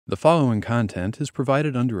The following content is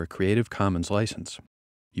provided under a Creative Commons license.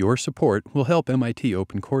 Your support will help MIT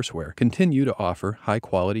OpenCourseware continue to offer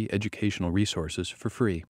high-quality educational resources for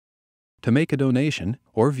free. To make a donation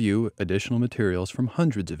or view additional materials from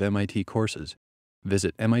hundreds of MIT courses,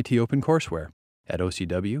 visit MIT OpenCourseware at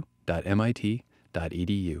ocw.mit.edu.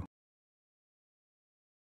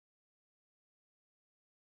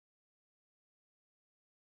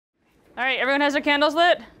 All right, everyone has their candles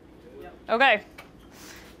lit? Yep. Okay.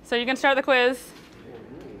 So you can start the quiz.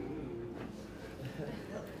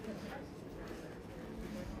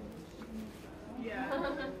 Yeah.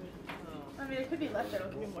 I mean, it could be left out.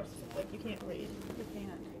 It could be more like you can't read. You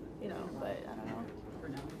can't, but I don't know. For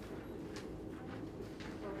now.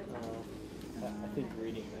 I think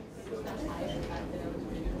reading.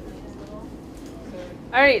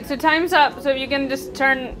 All right, so time's up. So if you can just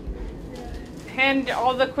hand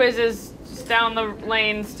all the quizzes just down the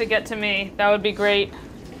lanes to get to me, that would be great.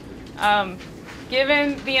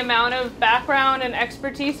 Given the amount of background and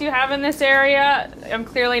expertise you have in this area, I'm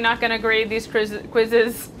clearly not going to grade these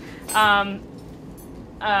quizzes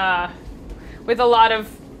with a lot of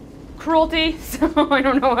cruelty, so I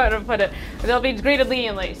don't know how to put it. They'll be graded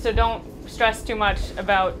leniently, so don't stress too much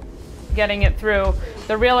about getting it through.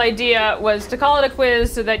 The real idea was to call it a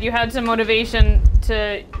quiz so that you had some motivation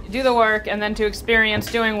to do the work and then to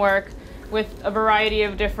experience doing work with a variety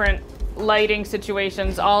of different lighting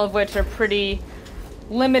situations, all of which are pretty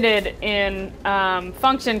limited in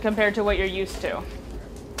function compared to what you're used to.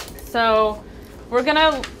 So we're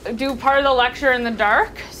gonna do part of the lecture in the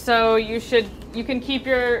dark, so you can keep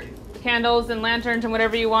your candles and lanterns and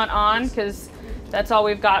whatever you want on, because that's all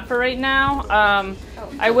we've got for right now.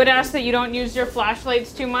 I would ask that you don't use your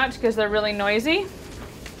flashlights too much because they're really noisy.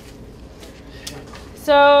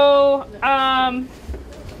 So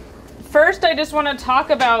first I just want to talk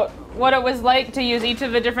about what it was like to use each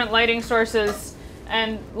of the different lighting sources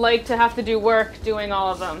and like to have to do work doing all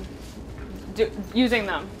of them, using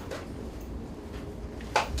them.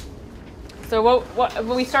 So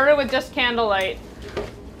we started with just candlelight.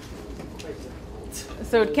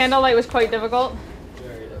 So candlelight was quite difficult.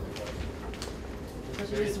 Very difficult.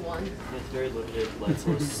 There's one. It's very limited light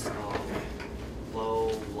source,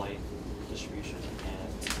 low light distribution,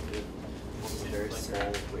 and it almost a very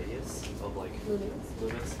small radius of like lumens.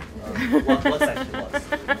 Lux actually lux.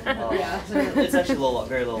 Yeah. It's actually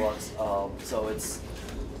very low lux. So it's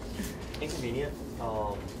inconvenient,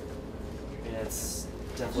 and it's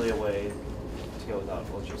definitely a way to go without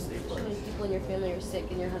electricity. But When people in your family are sick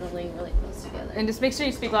and you're huddling really close together. And just make sure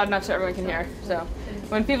you speak loud enough so everyone can hear. So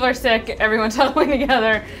when people are sick, everyone's huddling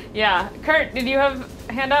together. Yeah. Kurt, did you have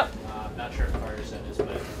a hand up? I'm not sure if Carter said this, but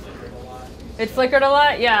it flickered a lot. It flickered a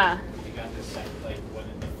lot? Yeah. You got this, like, when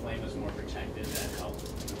the flame was more protected, that helped.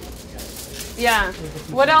 Yeah.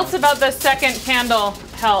 What else about the second candle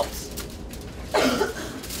helped? the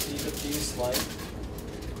diffuse light.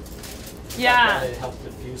 Yeah. It helped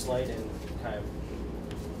diffuse light and kind of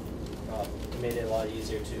made it a lot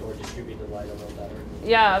easier to distribute the light a little better.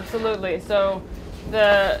 Yeah, absolutely. So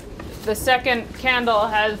the second candle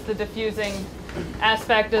has the diffusing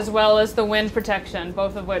aspect as well as the wind protection,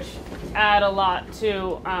 both of which add a lot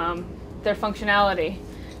to their functionality.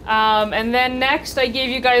 And then next, I gave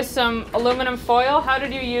you guys some aluminum foil. How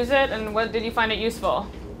did you use it, and what did you find it useful?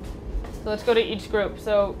 So let's go to each group.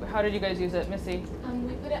 So how did you guys use it, Missy?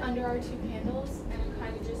 We put it under our two candles, and it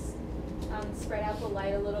kind of just spread out the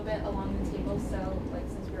light a little bit along the table. So, like,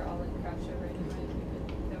 since we were all like crouched over anyway,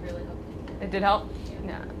 it really helped. It did help?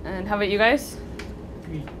 Yeah. And how about you guys?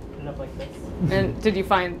 We put it up like this. And did you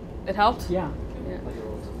find it helped? Yeah. Yeah. Like a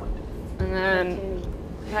little deflected. And then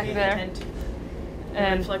back there.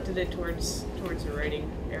 And reflected it towards the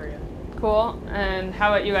writing area. Cool. And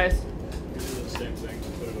how about you guys? Same thing,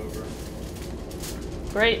 put it over.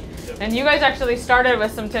 Great. And you guys actually started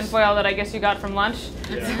with some tinfoil that I guess you got from lunch.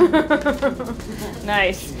 Yeah.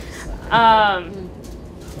 Nice.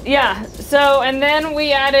 Yeah. So and then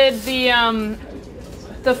we added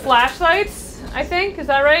the flashlights, I think. Is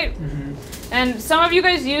that right? Mm-hmm. And some of you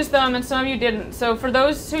guys used them and some of you didn't. So for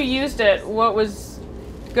those who used it, what was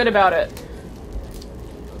good about it?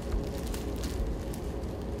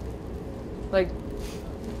 Like,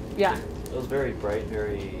 yeah. It was very bright,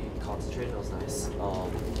 very concentrated. It was nice.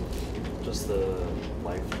 Just the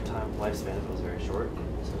lifespan of it was very short,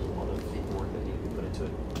 so there's a lot of work that needed to be put into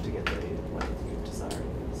it to get the light you desire.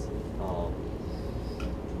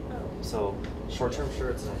 So short term, sure,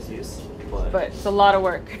 it's nice use, but it's a lot of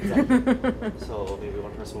work. Exactly. So maybe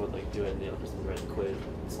one person would like do it, and the other person would write a quiz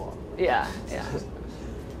and swap. Yeah, yeah.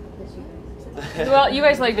 Well, you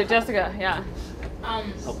guys liked it, Jessica. Yeah.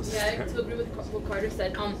 Help us Yeah, there. to agree with what Carter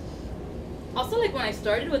said. Also, like when I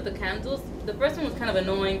started with the candles, the first one was kind of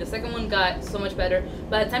annoying. The second one got so much better.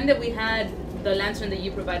 By the time that we had the lantern that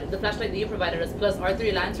you provided, the flashlight that you provided us, plus our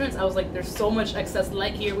 3 lanterns, I was like, there's so much excess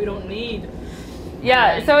light here we don't need.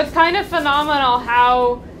 Yeah, And- so it's kind of phenomenal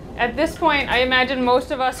how, at this point, I imagine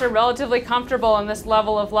most of us are relatively comfortable in this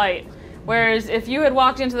level of light. Whereas if you had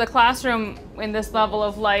walked into the classroom in this level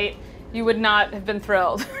of light, you would not have been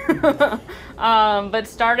thrilled. But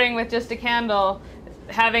starting with just a candle,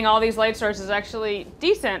 having all these light sources is actually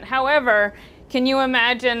decent. However, can you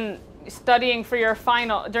imagine studying for your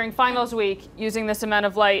during finals week using this amount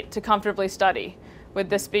of light to comfortably study?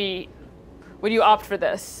 Would you opt for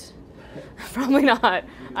this? Probably not.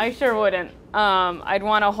 I sure wouldn't. I'd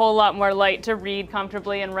want a whole lot more light to read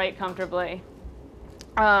comfortably and write comfortably.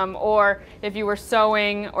 Or if you were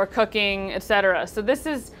sewing or cooking, etc. So this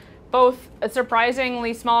is both a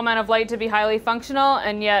surprisingly small amount of light to be highly functional,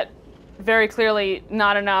 and yet very clearly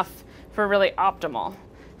not enough for really optimal.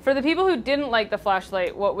 For the people who didn't like the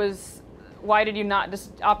flashlight, why did you not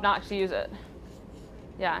just opt not to use it?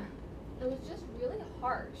 Yeah. It was just really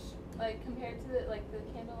harsh, like compared to the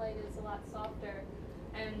candlelight is a lot softer,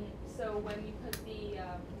 and so when you put the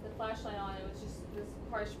flashlight on, it was just this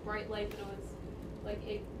harsh bright light that it was like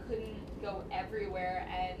it couldn't go everywhere,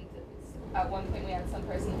 and at one point we had some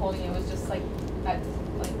person holding it. It was just like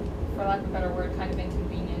for lack of a better word, kind of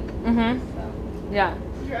inconvenient. So. Yeah.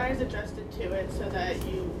 Your eyes adjusted to it so that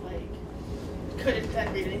you couldn't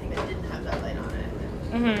then read anything that didn't have that light on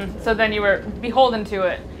it. So then you were beholden to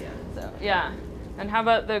it. Yeah. So yeah. And how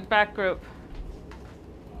about the back group?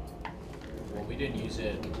 Well, we didn't use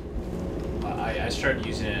it. I started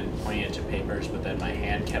using it and pointing it to papers, but then my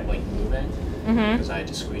hand kept moving because I had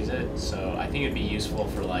to squeeze it. So I think it'd be useful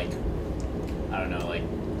for I don't know,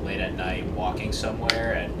 late at night walking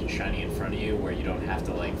somewhere and shining in front of you where you don't have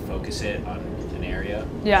to focus it on an area.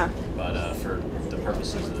 Yeah. But for the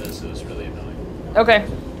purposes of this, it was really annoying. Okay.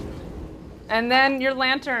 And then your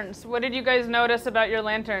lanterns. What did you guys notice about your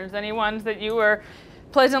lanterns? Any ones that you were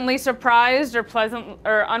pleasantly surprised or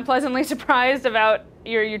unpleasantly surprised about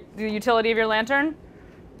the utility of your lantern?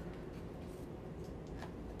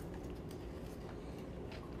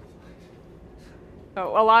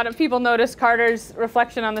 Oh, a lot of people noticed Carter's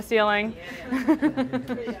reflection on the ceiling.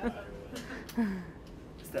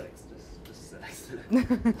 Aesthetics, just aesthetics.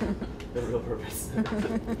 No real purpose. It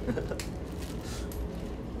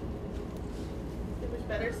was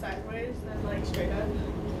better sideways than straight up.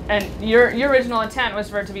 And your original intent was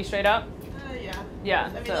for it to be straight up? Yeah. Yeah.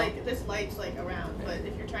 I mean, this light's around, but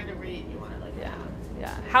if you're trying to read, you want it down.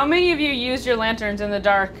 Yeah. How many of you used your lanterns in the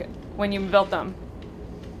dark when you built them?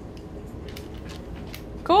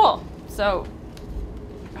 Cool. So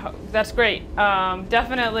that's great.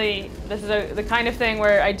 Definitely, this is the kind of thing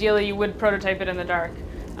where ideally you would prototype it in the dark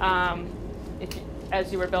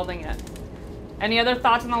as you were building it. Any other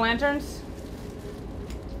thoughts on the lanterns?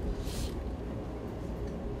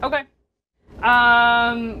 Okay.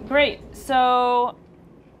 Great. So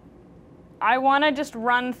I want to just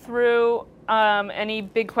run through any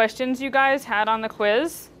big questions you guys had on the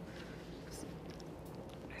quiz.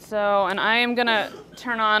 So, and I am going to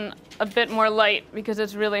turn on a bit more light because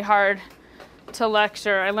it's really hard to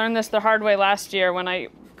lecture. I learned this the hard way last year when I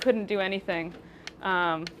couldn't do anything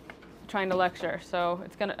trying to lecture. So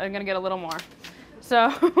I'm going to get a little more.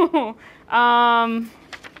 So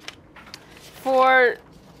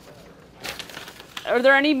are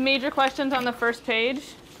there any major questions on the first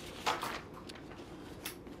page?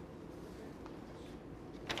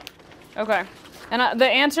 Okay. And the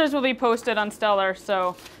answers will be posted on Stellar,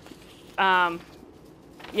 so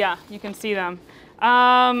yeah, you can see them.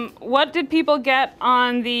 What did people get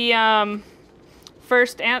on the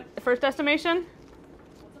first estimation?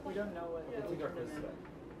 We don't know what the quiz is.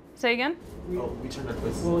 Say again? Oh, we turned our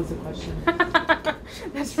quiz. What was the question?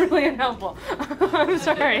 That's really unhelpful. I'm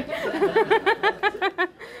sorry.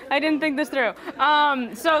 I didn't think this through.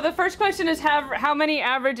 So the first question is how many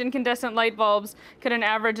average incandescent light bulbs could an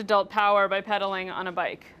average adult power by pedaling on a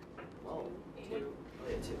bike? Oh,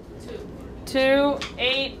 two. 2,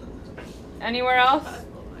 8, anywhere else?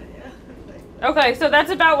 Okay, so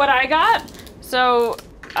that's about what I got. So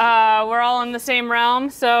we're all in the same realm.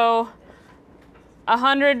 So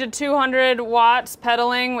 100 to 200 watts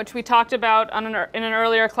pedaling, which we talked about in an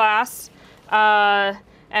earlier class.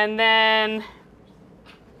 And then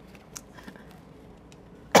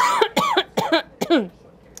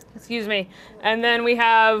excuse me. And then we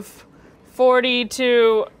have 40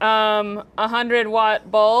 to 100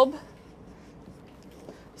 watt bulb.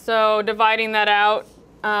 So dividing that out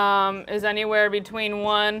is anywhere between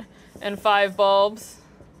 1 and 5 bulbs.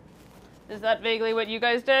 Is that vaguely what you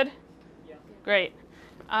guys did? Yeah. Great.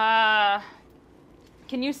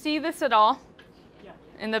 Can you see this at all? Yeah.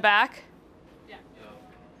 In the back?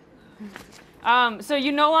 So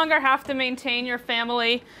you no longer have to maintain your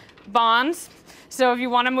family bonds. So if you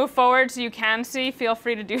want to move forward so you can see, feel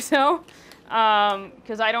free to do so.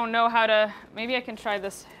 Because I don't know how to, maybe I can try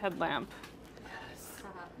this headlamp.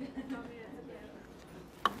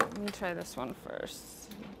 Let me try this one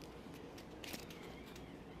first.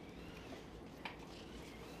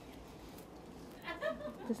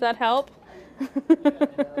 Does that help?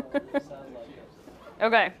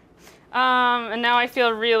 Okay. And now I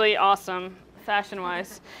feel really awesome,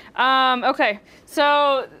 fashion-wise. Okay,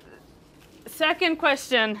 so second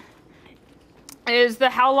question is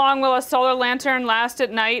how long will a solar lantern last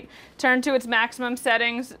at night turn to its maximum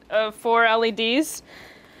settings of 4 LEDs?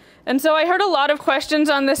 And so I heard a lot of questions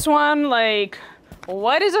on this one, like,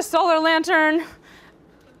 what is a solar lantern?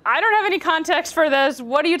 I don't have any context for this.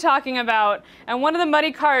 What are you talking about? And one of the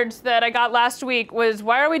muddy cards that I got last week was,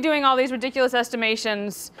 why are we doing all these ridiculous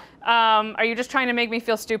estimations? Are you just trying to make me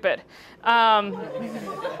feel stupid? And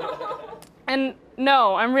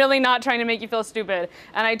no, I'm really not trying to make you feel stupid.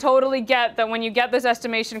 And I totally get that when you get this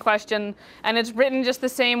estimation question, and it's written just the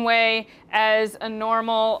same way as a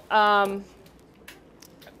normal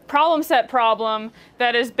problem set problem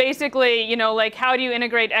that is basically, you know, like, how do you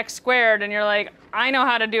integrate x squared? And you're like, I know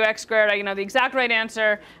how to do x squared. I know the exact right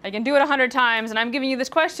answer. I can do it 100 times. And I'm giving you this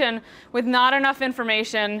question with not enough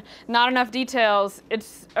information, not enough details.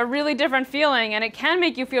 It's a really different feeling. And it can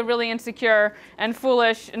make you feel really insecure and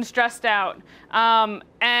foolish and stressed out.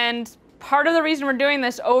 And part of the reason we're doing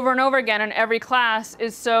this over and over again in every class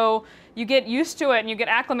is so you get used to it and you get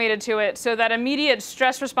acclimated to it. So that immediate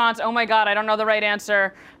stress response, oh my God, I don't know the right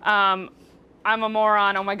answer. I'm a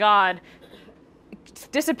moron, oh my God,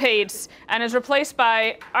 dissipates and is replaced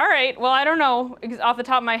by, all right, well, I don't know off the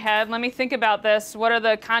top of my head. Let me think about this. What are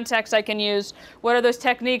the contexts I can use? What are those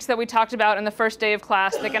techniques that we talked about in the first day of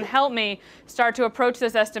class that can help me start to approach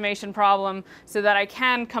this estimation problem so that I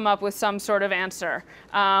can come up with some sort of answer?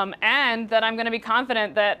 And that I'm going to be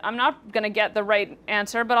confident that I'm not going to get the right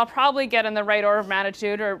answer, but I'll probably get in the right order of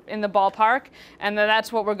magnitude or in the ballpark, and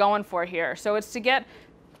that's what we're going for here. So it's to get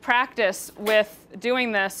practice with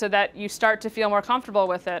doing this so that you start to feel more comfortable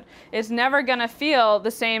with it. It's never going to feel the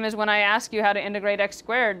same as when I ask you how to integrate x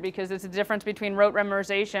squared, because it's a difference between rote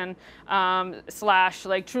memorization /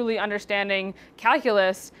 like truly understanding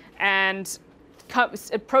calculus and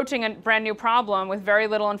approaching a brand new problem with very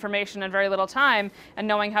little information and very little time and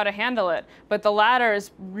knowing how to handle it. But the latter is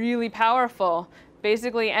really powerful.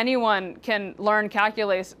 Basically, anyone can learn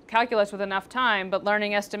calculus with enough time, but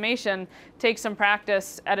learning estimation takes some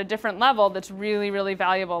practice at a different level that's really, really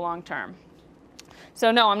valuable long term.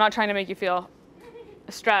 So no, I'm not trying to make you feel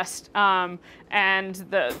stressed. And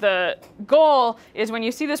the goal is when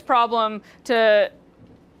you see this problem to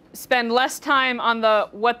spend less time on the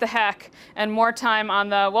what the heck and more time on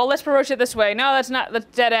the, well, let's approach it this way. No, that's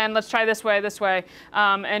dead end. Let's try this way,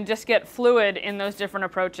 and just get fluid in those different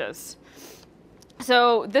approaches.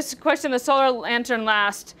 So this question, the solar lantern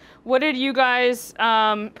last, what did you guys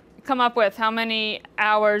come up with? How many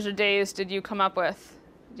hours or days did you come up with?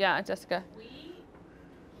 Yeah, Jessica.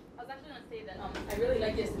 I was actually going to say that I really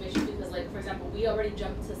like the estimation because, like, for example, we already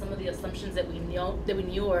jumped to some of the assumptions that we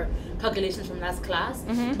knew or calculations from last class,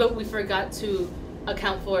 but we forgot to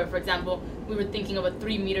account for example, we were thinking of a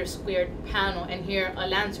 3 meter squared panel, and here a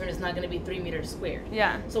lantern is not going to be 3 meters squared.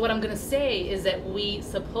 Yeah. So what I'm going to say is that we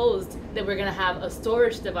supposed that we're going to have a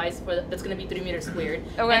storage device that's going to be 3 meters squared,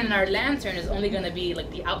 okay. And then our lantern is only going to be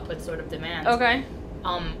like the output sort of demand. Okay.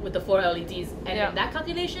 With the 4 LEDs, and in that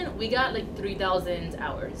calculation, we got like 3,000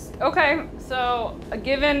 hours. Okay, so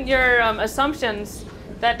given your assumptions,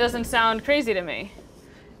 that doesn't sound crazy to me.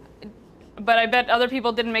 But I bet other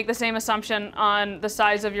people didn't make the same assumption on the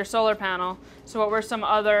size of your solar panel. So what were some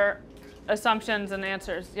other assumptions and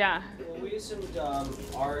answers? Yeah. Well, we assumed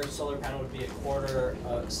our solar panel would be a quarter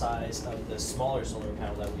size of the smaller solar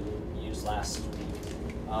panel that we used last week.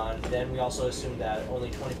 Then we also assumed that only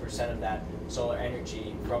 20% of that solar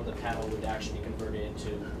energy from the panel would actually be converted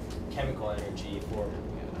into chemical energy for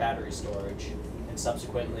battery storage. And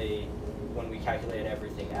subsequently, when we calculated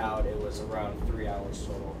everything out, it was around 3 hours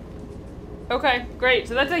total. Okay, great.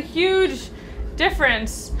 So that's a huge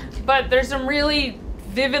difference, but there's some really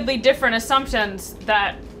vividly different assumptions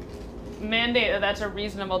that mandate that that's a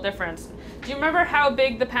reasonable difference. Do you remember how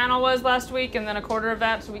big the panel was last week and then a quarter of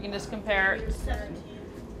that, so we can just compare? 17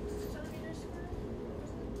 centimeters squared.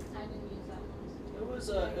 I didn't use that one. It was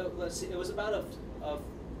let's see, it was about a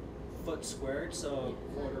foot squared, so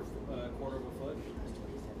quarter of a foot.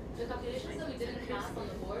 The calculations that we did in class on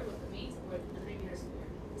the board with the means were 3 meters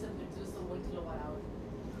squared to reduce the 1 kilowatt hour.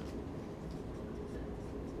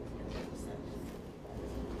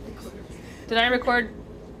 Did I record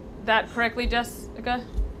that correctly, Jessica?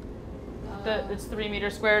 That it's 3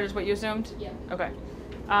 meters squared is what you assumed? Yeah. Okay.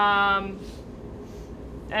 And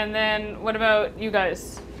then what about you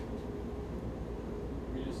guys?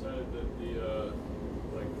 We decided that we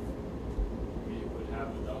would have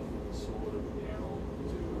enough solar panel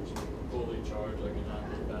to fully charge like a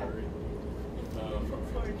 9-volt battery.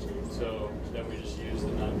 So then we just used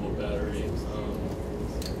the 9-volt battery,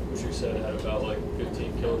 which you said had about like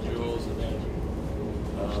 15 kilojoules, and then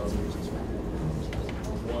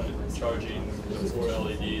charging the 4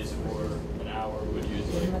 LEDs for an hour would use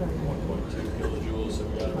like 1.2 kilojoules, so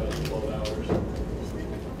we got about 12 hours.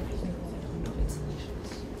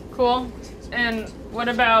 Cool. And what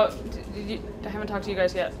about, I haven't talked to you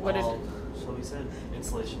guys yet. What is So we said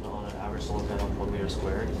installation on an average solar panel 1 meter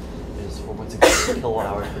squared is 4.6 kilowatt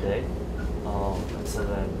hours per day. And so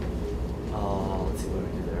then, let's see what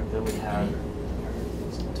we do there. Then we had,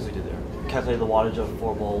 what did we do there? Calculate the wattage of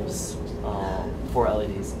 4 bulbs, 4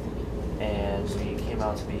 LEDs, and we came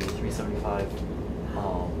out to be 375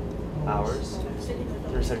 hours.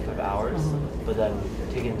 375 hours, but then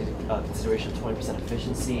taking into consideration 20%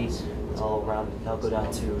 efficiency, that'll go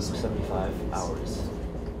down to 75 hours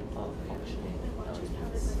of functioning.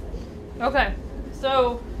 Okay,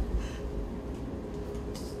 so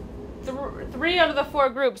 3 out of the 4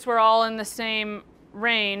 groups were all in the same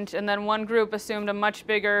range, and then one group assumed a much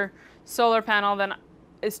bigger solar panel than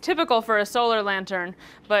is typical for a solar lantern,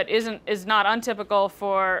 but is not untypical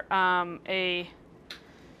for a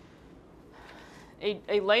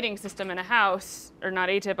lighting system in a house, or not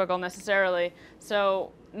atypical necessarily.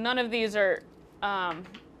 So none of these are out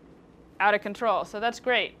of control, so that's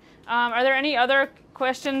great. Are there any other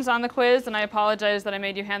questions on the quiz? And I apologize that I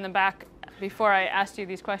made you hand them back before I asked you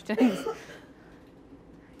these questions.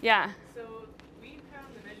 Yeah. So we found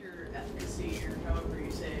the measure efficacy, or however you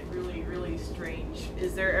say it, really, really strange.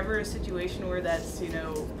 Is there ever a situation where that's,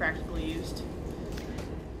 practically used?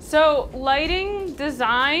 So lighting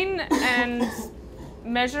design and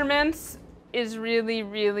measurements is really,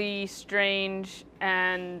 really strange,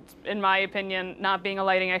 and in my opinion, not being a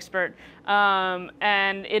lighting expert.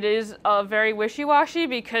 And it is very wishy-washy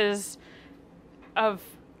because of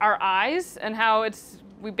our eyes and how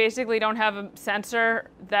we basically don't have a sensor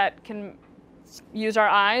that can use our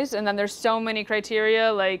eyes, and then there's so many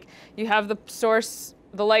criteria, like you have the source,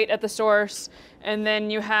 the light at the source, and then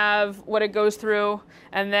you have what it goes through,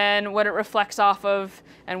 and then what it reflects off of,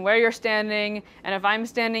 and where you're standing, and if I'm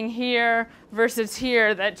standing here versus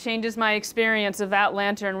here, that changes my experience of that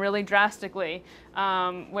lantern really drastically,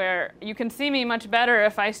 where you can see me much better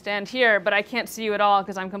if I stand here, but I can't see you at all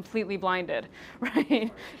because I'm completely blinded,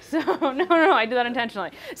 right? So, no, I did that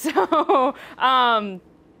intentionally. So,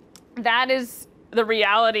 that is the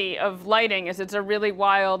reality of lighting, is it's a really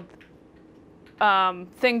wild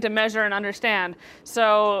thing to measure and understand.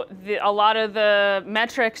 So a lot of the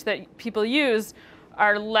metrics that people use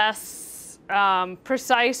are less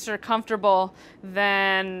precise or comfortable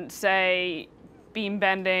than, say, beam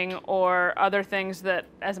bending or other things that,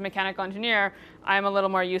 as a mechanical engineer, I'm a little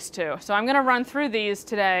more used to. So I'm going to run through these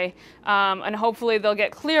today, and hopefully they'll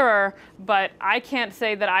get clearer, but I can't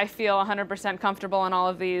say that I feel 100% comfortable in all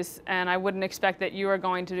of these, and I wouldn't expect that you are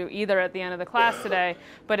going to do either at the end of the class today,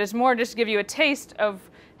 but it's more just to give you a taste of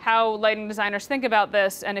how lighting designers think about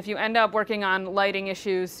this, and if you end up working on lighting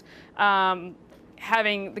issues,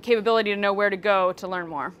 having the capability to know where to go to learn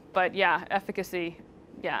more. But yeah, efficacy,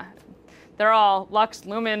 yeah. They're all lux,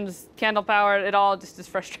 lumens, candle power, it all just is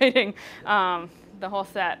frustrating, the whole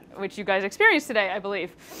set, which you guys experienced today, I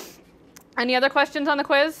believe. Any other questions on the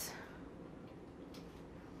quiz?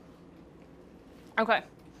 Okay.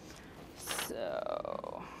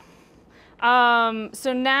 So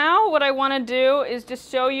now what I want to do is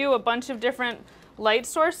just show you a bunch of different light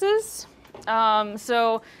sources.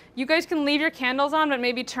 So you guys can leave your candles on, but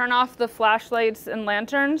maybe turn off the flashlights and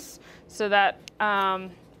lanterns so that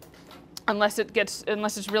unless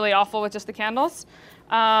it's really awful with just the candles.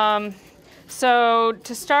 So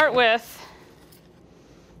to start with,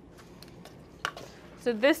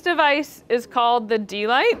 so this device is called the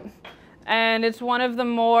D-Light, and it's one of the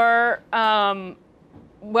more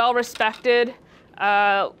well-respected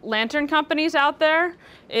lantern companies out there.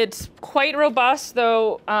 It's quite robust,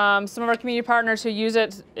 though some of our community partners who use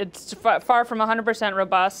it, it's far from 100%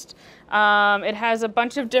 robust. It has a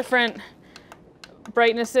bunch of different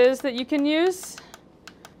brightnesses that you can use.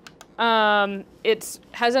 It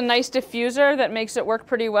has a nice diffuser that makes it work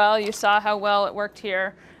pretty well. You saw how well it worked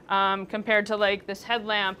here compared to like this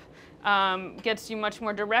headlamp. Gets you much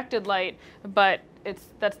more directed light, but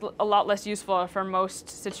that's a lot less useful for most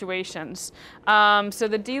situations. So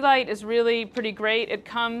the D-Light is really pretty great. It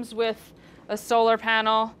comes with a solar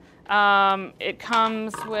panel. It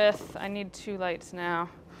comes with, I need 2 lights now.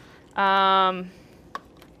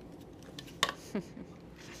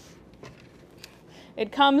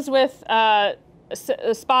 It comes with a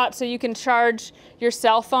spot so you can charge your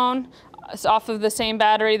cell phone off of the same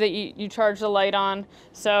battery that you charge the light on.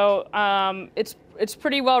 So it's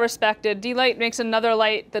pretty well respected. D-Light makes another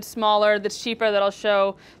light that's smaller, that's cheaper, that I'll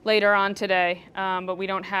show later on today, but we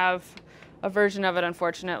don't have a version of it,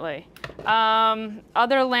 unfortunately.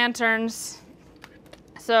 Other lanterns.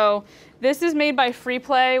 So this is made by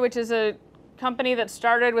Freeplay, which is a company that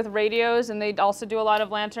started with radios, and they also do a lot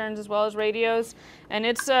of lanterns as well as radios. And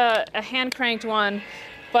it's a hand cranked one,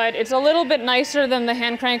 but it's a little bit nicer than the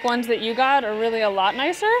hand crank ones that you got, or really a lot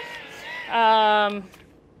nicer.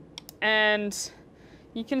 And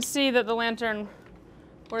you can see that the lantern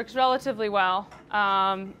works relatively well.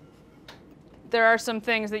 There are some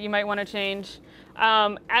things that you might want to change.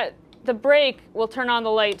 At the break, we'll turn on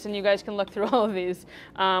the lights and you guys can look through all of these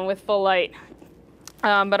with full light.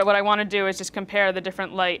 But what I want to do is just compare the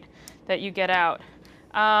different light that you get out.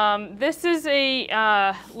 This is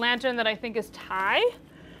a lantern that I think is Thai,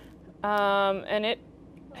 and it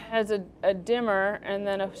has a dimmer and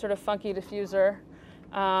then a sort of funky diffuser.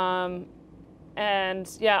 And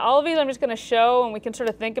yeah, all of these I'm just going to show, and we can sort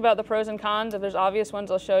of think about the pros and cons. If there's obvious ones,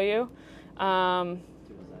 I'll show you.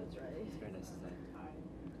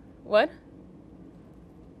 What?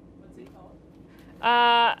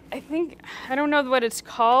 I don't know what it's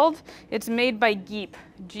called. It's made by Geep,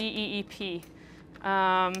 G-E-E-P.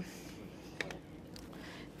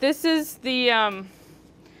 This is the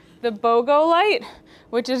BOGO light,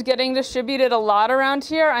 which is getting distributed a lot around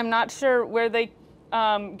here. I'm not sure where they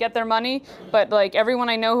get their money, but like everyone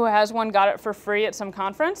I know who has one got it for free at some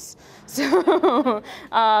conference. So,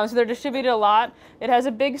 so they're distributed a lot. It has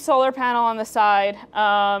a big solar panel on the side,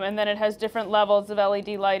 and then it has different levels of LED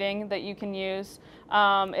lighting that you can use.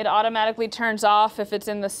 It automatically turns off if it's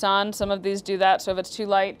in the sun. Some of these do that, so if it's too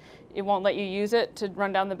light, it won't let you use it to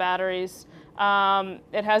run down the batteries.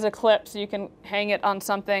 It has a clip, so you can hang it on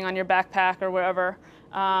something, on your backpack or wherever.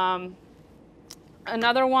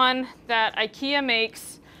 Another one that IKEA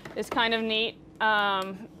makes is kind of neat,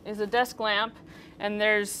 is a desk lamp. And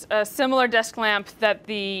there's a similar desk lamp that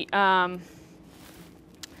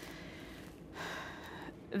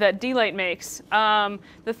that D-Light makes.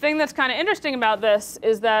 The thing that's kind of interesting about this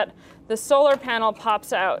is that the solar panel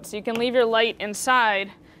pops out. So you can leave your light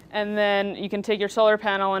inside, and then you can take your solar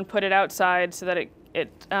panel and put it outside so that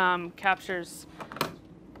it captures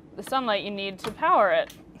the sunlight you need to power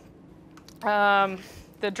it.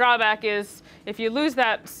 The drawback is if you lose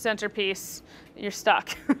that centerpiece, you're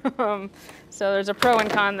stuck. So there's a pro and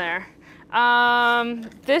con there.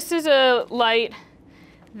 This is a light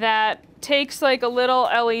that takes like a little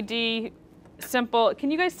LED simple.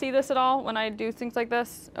 Can you guys see this at all when I do things like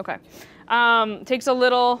this? Okay. Takes a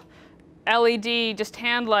little LED, just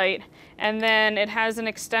hand light, and then it has an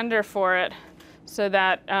extender for it so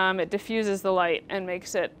that it diffuses the light and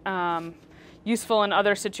makes it useful in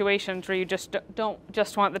other situations where you just don't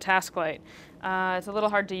just want the task light. It's a little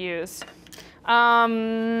hard to use.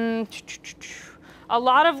 A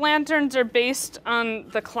lot of lanterns are based on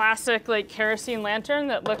the classic like kerosene lantern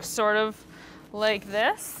that looks sort of like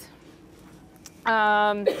this.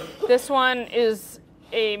 This one is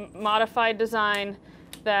a modified design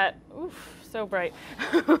that, oof, so bright,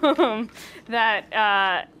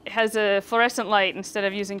 that has a fluorescent light instead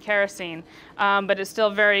of using kerosene, but it's still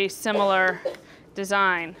very similar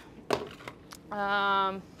design.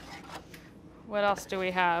 What else do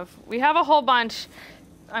we have? We have a whole bunch.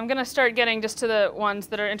 I'm going to start getting just to the ones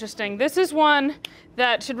that are interesting. This is one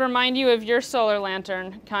that should remind you of your solar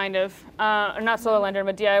lantern, kind of. Or not solar lantern,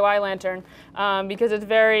 but DIY lantern, because it's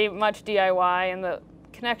very much DIY and the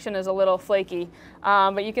connection is a little flaky.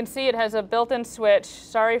 But you can see it has a built-in switch.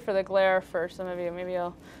 Sorry for the glare for some of you. Maybe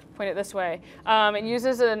I'll point it this way. It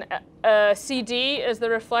uses a CD as the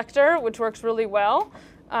reflector, which works really well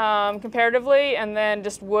comparatively, and then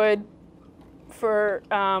just wood for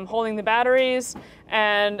holding the batteries,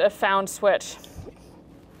 and a found switch.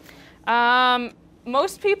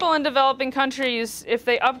 Most people in developing countries, if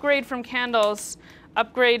they upgrade from candles,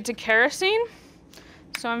 upgrade to kerosene.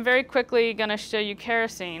 So I'm very quickly going to show you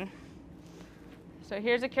kerosene. So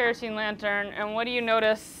here's a kerosene lantern, and what do you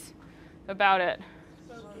notice about it?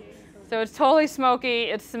 So it's totally smoky,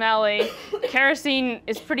 it's smelly. Kerosene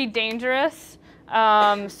is pretty dangerous.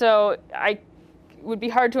 So it would be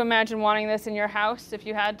hard to imagine wanting this in your house if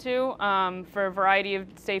you had to, for a variety of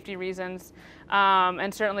safety reasons.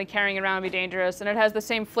 And certainly carrying it around would be dangerous. And it has the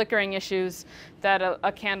same flickering issues that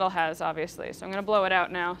a candle has, obviously. So I'm going to blow it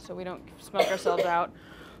out now so we don't smoke ourselves out.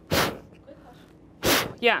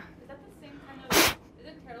 Yeah. Is that the same kind of, is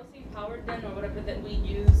it kerosene powered then, or whatever that we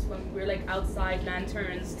use when we're like outside,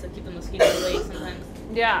 lanterns to keep the mosquitoes away sometimes?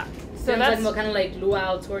 Yeah. So that's kind of like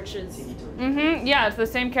luau torches. Mm-hmm. Yeah, it's the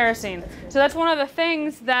same kerosene. So that's one of the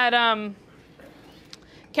things that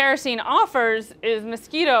kerosene offers is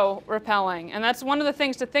mosquito repelling. And that's one of the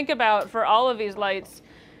things to think about for all of these lights,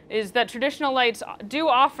 is that traditional lights do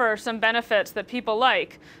offer some benefits that people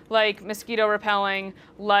like mosquito repelling,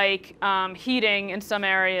 like heating in some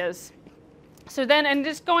areas. So then, and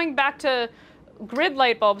just going back to grid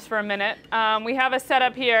light bulbs for a minute, we have a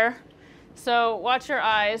setup here. So watch your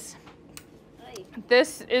eyes.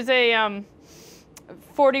 This is a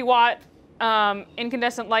 40-watt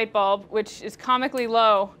incandescent light bulb, which is comically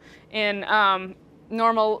low in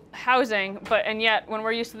normal housing, and yet when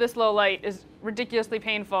we're used to this low light is ridiculously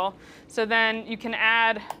painful. So then you can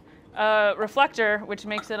add a reflector, which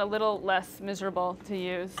makes it a little less miserable to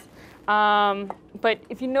use. But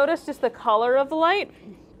if you notice just the color of the light,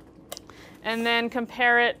 and then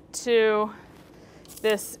compare it to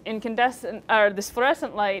this incandescent or this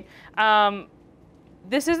fluorescent light,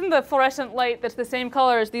 this isn't the fluorescent light that's the same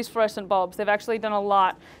color as these fluorescent bulbs. They've actually done a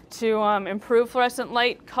lot to improve fluorescent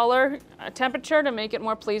light color temperature to make it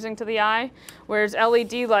more pleasing to the eye, whereas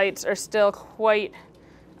LED lights are still quite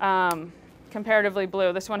comparatively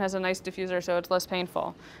blue. This one has a nice diffuser, so it's less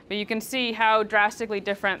painful. But you can see how drastically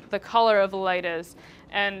different the color of the light is.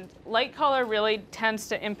 And light color really tends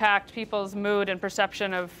to impact people's mood and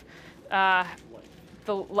perception of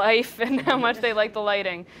the life and how much they like the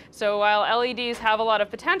lighting. So while LEDs have a lot of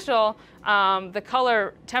potential, the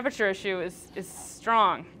color temperature issue is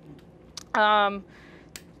strong. The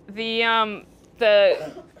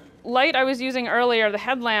light I was using earlier, the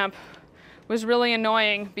headlamp, was really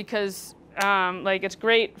annoying because like it's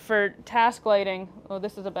great for task lighting. Oh,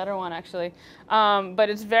 this is a better one actually. But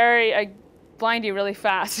it's I blind you really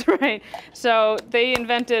fast, right? So they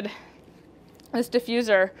invented this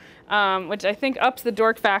diffuser, which I think ups the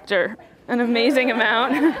dork factor an amazing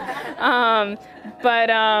amount. And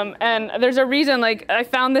there's a reason, like I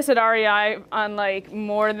found this at REI on like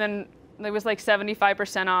more than, it was like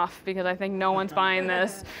 75% off because I think no one's buying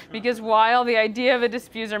this. Because while the idea of a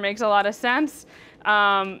diffuser makes a lot of sense,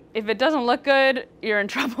 if it doesn't look good, you're in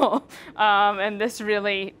trouble. And this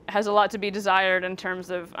really has a lot to be desired in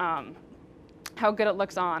terms of how good it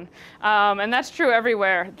looks on. And that's true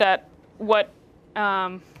everywhere, that what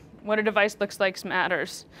a device looks like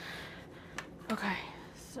matters. Okay,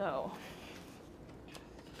 so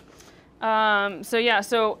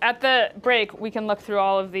so at the break we can look through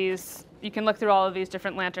all of these. You can look through all of these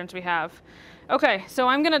different lanterns we have. Okay, so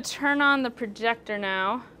I'm going to turn on the projector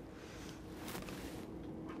now.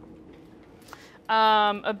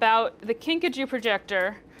 About the Kinkajou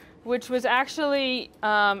projector, which was actually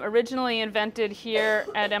originally invented here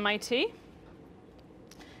at MIT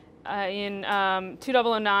in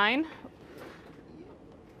 2009.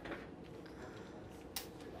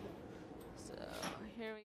 So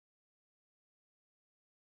here we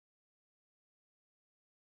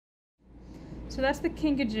So that's the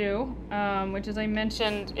Kinkajou, which, as I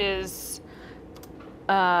mentioned, is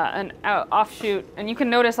an offshoot. And you can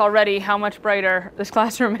notice already how much brighter this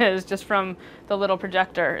classroom is just from the little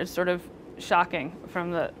projector. It's sort of shocking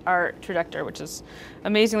from our projector, which is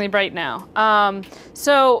amazingly bright now.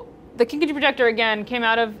 So the Kinkajou projector, again, came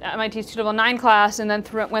out of MIT's 2009 class and then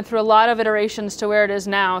went through a lot of iterations to where it is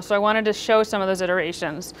now. So I wanted to show some of those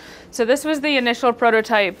iterations. So this was the initial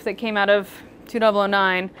prototype that came out of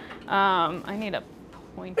 2009. I need a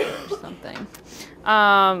pointer or something.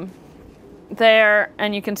 There,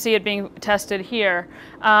 and you can see it being tested here.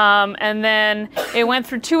 And then it went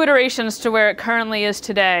through 2 iterations to where it currently is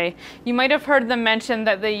today. You might have heard them mention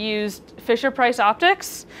that they used Fisher-Price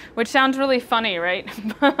optics, which sounds really funny, right?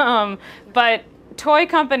 But toy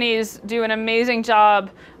companies do an amazing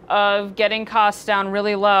job of getting costs down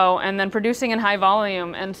really low and then producing in high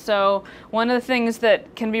volume. And so one of the things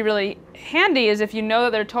that can be really handy is if you know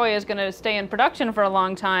that their toy is going to stay in production for a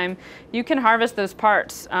long time, you can harvest those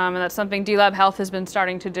parts. And that's something D-Lab Health has been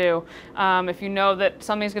starting to do. If you know that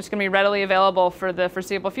something's just going to be readily available for the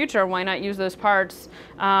foreseeable future, why not use those parts?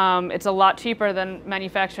 It's a lot cheaper than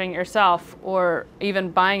manufacturing it yourself or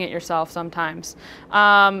even buying it yourself sometimes.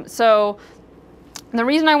 So The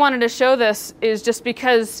reason I wanted to show this is just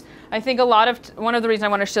because I think one of the reasons I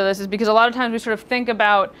want to show this is because a lot of times we sort of think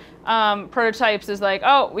about prototypes as like,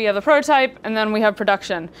 oh, we have a prototype and then we have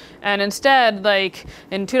production. And instead, like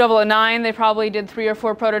in 2009, they probably did 3 or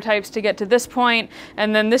 4 prototypes to get to this point.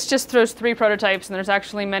 And then this just throws 3 prototypes, and there's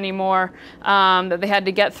actually many more that they had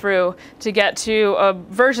to get through to get to a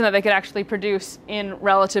version that they could actually produce in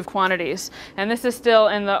relative quantities. And this is still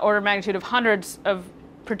in the order of magnitude of hundreds of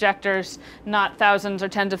projectors, not thousands or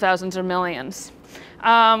tens of thousands or millions.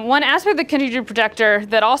 One aspect of the Kinkajou projector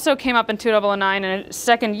that also came up in 2009 in its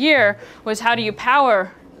second year was how do you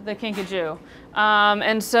power the Kinkajou?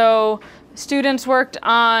 And so students worked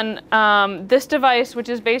on this device, which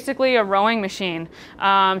is basically a rowing machine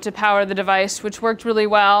to power the device, which worked really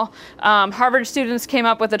well. Harvard students came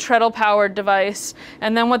up with a treadle-powered device.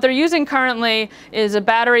 And then what they're using currently is a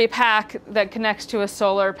battery pack that connects to a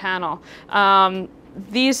solar panel.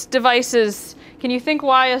 These devices, can you think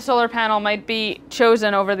why a solar panel might be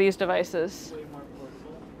chosen over these devices? Way more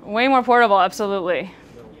portable. Way more portable, absolutely.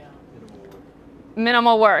 Yeah.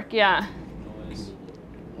 Minimal work, yeah.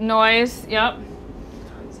 Noise, yep.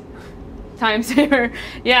 Time saver.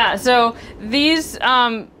 Yeah, so these,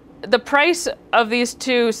 the price of these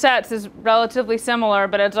 2 sets is relatively similar,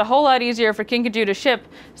 but it's a whole lot easier for Kinkajou to ship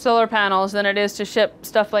solar panels than it is to ship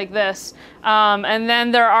stuff like this. And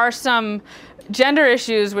then there are some gender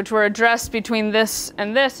issues which were addressed between this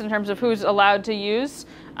and this in terms of who's allowed to use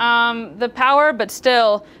the power, but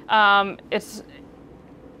still it's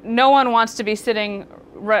no one wants to be sitting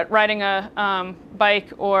riding a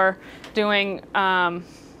bike or doing a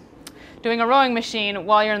rowing machine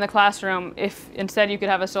while you're in the classroom if instead you could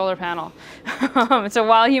have a solar panel. So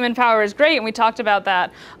while human power is great, and we talked about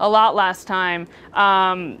that a lot last time,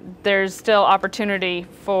 there's still opportunity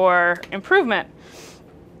for improvement.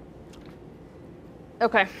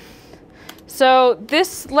 Okay, so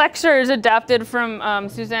this lecture is adapted from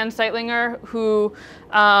Suzanne Seitlinger, who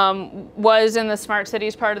was in the Smart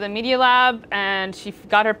Cities part of the Media Lab, and she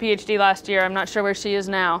got her PhD last year. I'm not sure where she is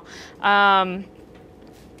now,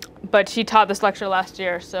 but she taught this lecture last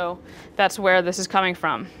year, so that's where this is coming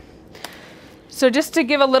from. So just to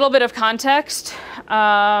give a little bit of context,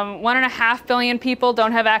 1.5 billion people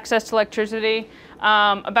don't have access to electricity.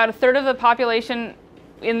 About a third of the population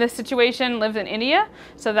in this situation lives in India,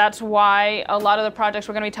 so that's why a lot of the projects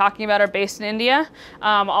we're going to be talking about are based in India.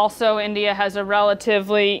 Also, India has a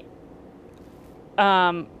relatively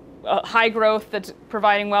high growth that's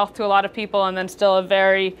providing wealth to a lot of people, and then still a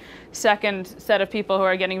very second set of people who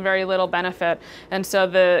are getting very little benefit. And so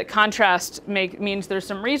the contrast means there's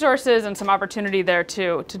some resources and some opportunity there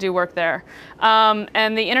too to do work there.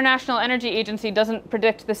 And the International Energy Agency doesn't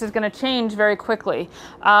predict this is going to change very quickly.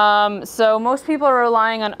 So most people are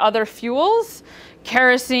relying on other fuels: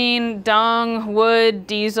 kerosene, dung, wood,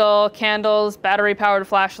 diesel, candles, battery-powered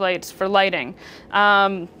flashlights for lighting.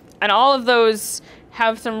 And all of those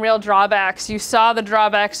have some real drawbacks. You saw the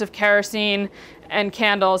drawbacks of kerosene and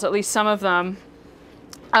candles, at least some of them.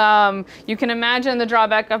 You can imagine the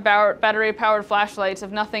drawback of battery-powered flashlights.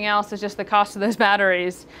 If nothing else, is just the cost of those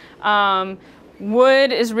batteries.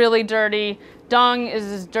 Wood is really dirty. Dung is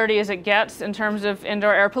as dirty as it gets in terms of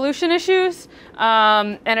indoor air pollution issues.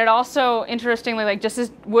 And it also, interestingly, like just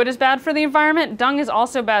as wood is bad for the environment, dung is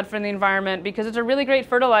also bad for the environment because it's a really great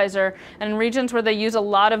fertilizer. And in regions where they use a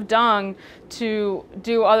lot of dung to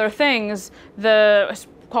do other things, the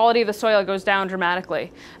quality of the soil goes down dramatically.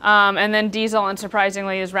 And then diesel,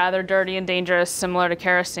 unsurprisingly, is rather dirty and dangerous, similar to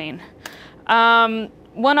kerosene.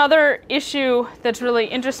 One other issue that's really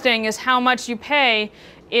interesting is how much you pay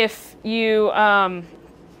if you have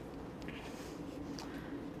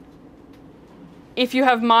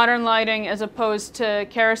modern lighting as opposed to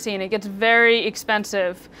kerosene. It gets very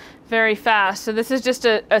expensive very fast. So this is just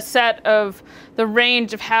a set of the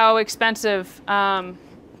range of how expensive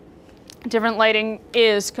different lighting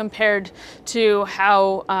is compared to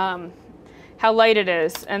how light it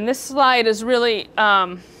is. And this slide is really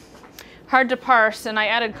hard to parse, and I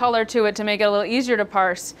added color to it to make it a little easier to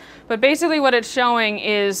parse. But basically what it's showing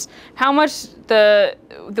is how much the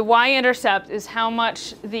y-intercept is how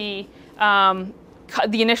much the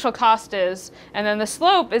initial cost is, and then the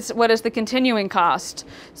slope is what is the continuing cost.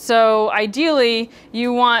 So ideally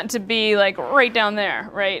you want to be like right down there,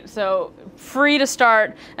 right? So free to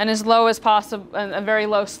start and as low as possible, and a very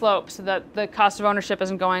low slope so that the cost of ownership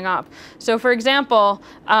isn't going up. So for example,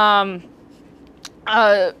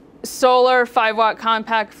 solar 5-watt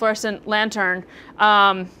compact fluorescent lantern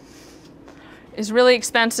is really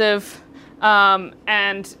expensive,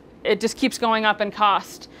 and it just keeps going up in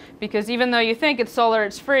cost because even though you think it's solar,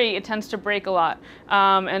 it's free, it tends to break a lot.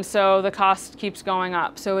 And so the cost keeps going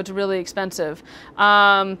up. So it's really expensive.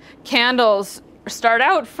 Candles start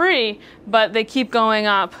out free, but they keep going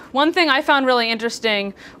up. One thing I found really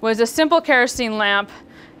interesting was a simple kerosene lamp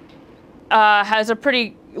has a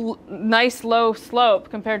pretty nice low slope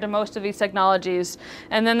compared to most of these technologies.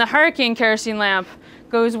 And then the hurricane kerosene lamp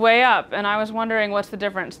goes way up. And I was wondering, what's the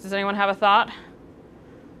difference? Does anyone have a thought?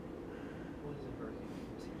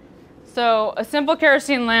 So a simple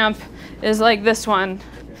kerosene lamp is like this one.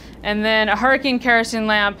 And then a hurricane kerosene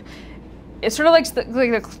lamp, it's sort of like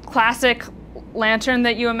the classic lantern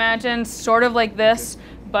that you imagine, sort of like this,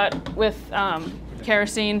 but with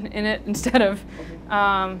kerosene in it instead of.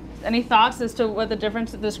 Any thoughts as to what the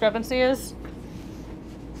discrepancy is?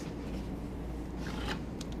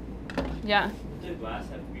 Yeah. Does the glass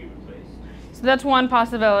have to be replaced? So that's one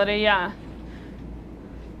possibility, yeah.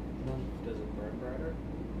 Does it burn brighter?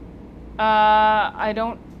 I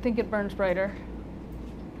don't think it burns brighter.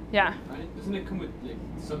 Yeah. Doesn't it come with like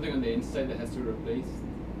something on the inside that has to replace?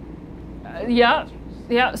 Yeah.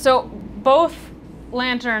 Yeah. So both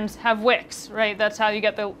lanterns have wicks, right? That's how you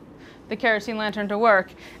get the kerosene lantern to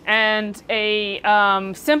work. And a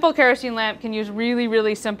simple kerosene lamp can use really,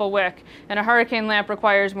 really simple wick, and a hurricane lamp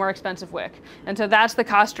requires more expensive wick. And so that's the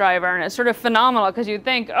cost driver, and it's sort of phenomenal because you'd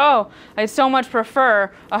think, oh, I so much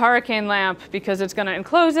prefer a hurricane lamp because it's going to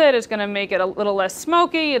enclose it, it's going to make it a little less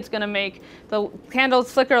smoky, it's going to make the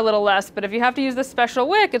candles flicker a little less, but if you have to use this special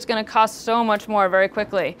wick, it's going to cost so much more very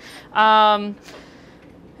quickly.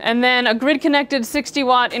 And then a grid-connected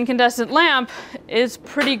 60-watt incandescent lamp is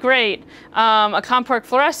pretty great. A compact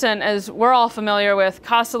fluorescent, as we're all familiar with,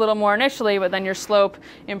 costs a little more initially, but then your slope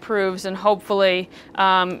improves, and hopefully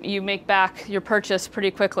you make back your purchase pretty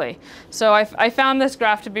quickly. So I found this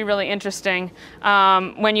graph to be really interesting.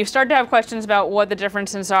 When you start to have questions about what the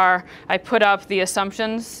differences are, I put up the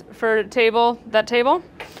assumptions for that table.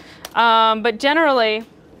 But generally,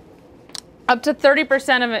 up to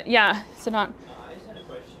 30% of it, yeah, Sivan.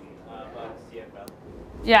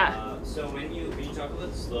 Yeah. So when you talk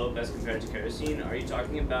about slope as compared to kerosene, are you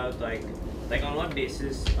talking about like on what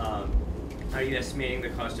basis are you estimating the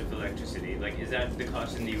cost of electricity? Like, is that the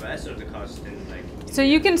cost in the U.S. or the cost in like? So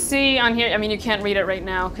you can see on here. I mean, you can't read it right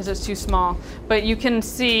now because it's too small, but you can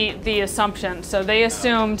see the assumption. So they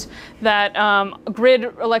assumed that grid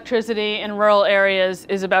electricity in rural areas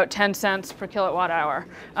is about 10 cents per kilowatt hour.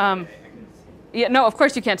 Yeah, no, of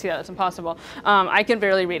course you can't see that. It's impossible. I can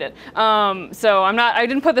barely read it. So I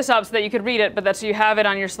didn't put this up so that you could read it, but that's so you have it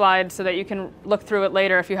on your slide so that you can look through it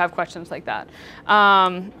later if you have questions like that.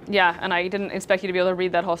 Yeah, and I didn't expect you to be able to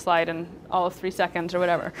read that whole slide in all of 3 seconds or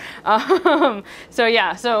whatever. So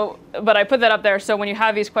yeah, but I put that up there so when you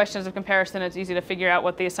have these questions of comparison, it's easy to figure out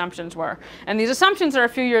what the assumptions were. And these assumptions are a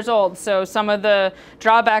few years old, so some of the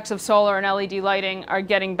drawbacks of solar and LED lighting are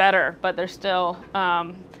getting better, but they're still,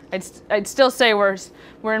 I'd still say we're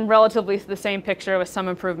in relatively the same picture with some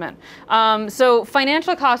improvement. So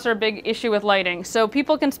financial costs are a big issue with lighting. So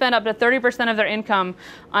people can spend up to 30% of their income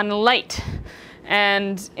on light.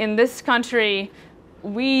 And in this country,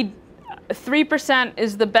 3%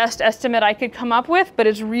 is the best estimate I could come up with, but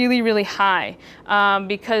it's really, really high.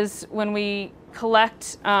 Because when we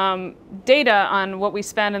collect data on what we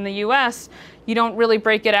spend in the US, you don't really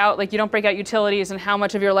break it out, like you don't break out utilities and how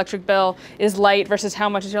much of your electric bill is light versus how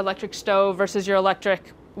much is your electric stove versus your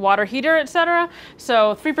electric water heater, et cetera.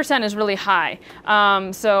 So 3% is really high.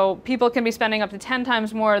 So people can be spending up to 10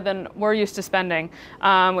 times more than we're used to spending,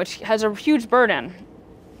 which has a huge burden,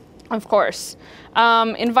 of course.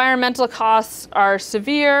 Environmental costs are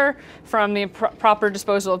severe, from the proper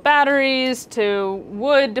disposal of batteries to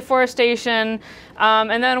wood deforestation.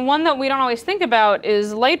 And then one that we don't always think about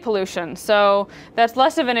is light pollution. So that's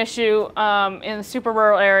less of an issue in super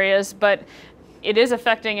rural areas, but it is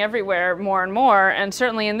affecting everywhere more and more. And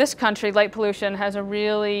certainly in this country, light pollution has a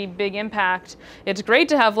really big impact. It's great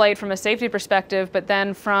to have light from a safety perspective, but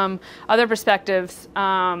then from other perspectives,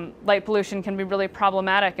 light pollution can be really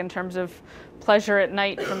problematic in terms of pleasure at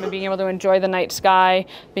night, from being able to enjoy the night sky,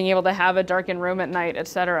 being able to have a darkened room at night, et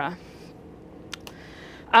cetera.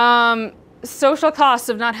 Social costs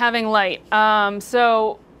of not having light.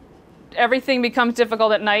 So everything becomes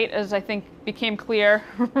difficult at night, as I think became clear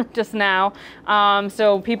just now.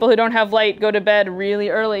 So people who don't have light go to bed really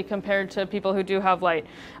early compared to people who do have light.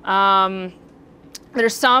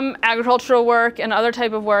 There's some agricultural work and other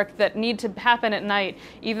type of work that need to happen at night,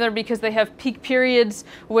 either because they have peak periods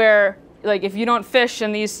where, like, if you don't fish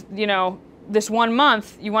in these, this 1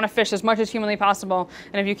 month, you want to fish as much as humanly possible,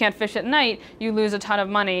 and if you can't fish at night, you lose a ton of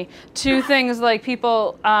money. Two things like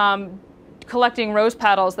people collecting rose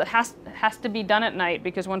petals that has to be done at night,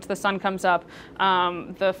 because once the sun comes up,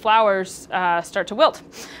 the flowers start to wilt.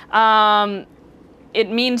 It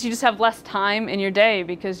means you just have less time in your day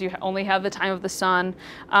because you only have the time of the sun.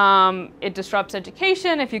 It disrupts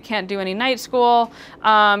education if you can't do any night school.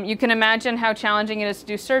 You can imagine how challenging it is to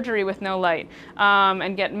do surgery with no light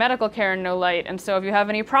and get medical care in no light. And so if you have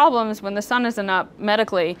any problems when the sun isn't up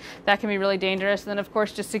medically, that can be really dangerous. And then of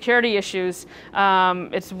course, just security issues.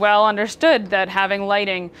 It's well understood that having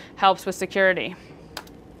lighting helps with security.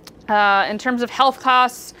 In terms of health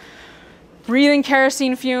costs, breathing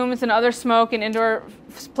kerosene fumes and other smoke in indoor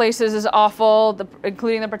places is awful,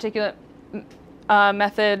 including the particulate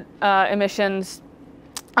method emissions.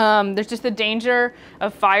 There's just the danger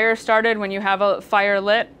of fire started when you have a fire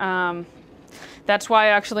lit. That's why I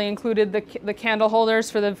actually included the candle holders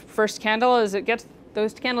for the first candle, is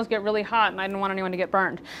those candles get really hot and I didn't want anyone to get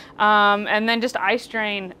burned. And then just eye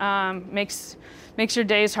strain makes your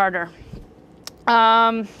days harder.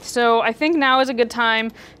 So I think now is a good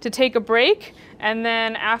time to take a break, and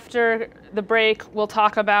then after the break we'll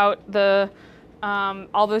talk about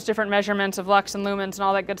all those different measurements of lux and lumens and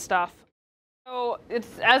all that good stuff. So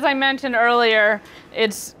it's, as I mentioned earlier,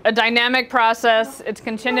 it's a dynamic process. It's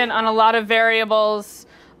contingent on a lot of variables,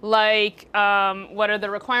 like what are the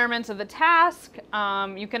requirements of the task.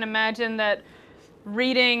 You can imagine that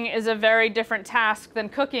reading is a very different task than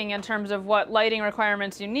cooking in terms of what lighting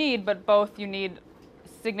requirements you need, but both you need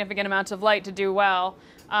significant amounts of light to do well.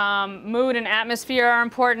 Mood and atmosphere are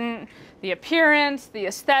important, the appearance, the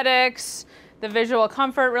aesthetics, the visual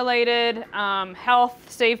comfort related,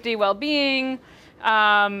 health, safety, well-being,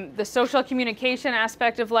 the social communication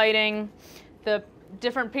aspect of lighting, the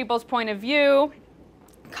different people's point of view,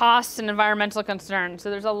 costs, and environmental concerns.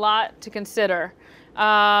 So there's a lot to consider.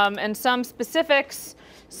 And some specifics.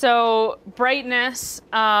 So brightness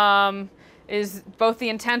is both the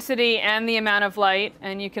intensity and the amount of light,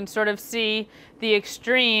 and you can sort of see the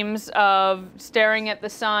extremes of staring at the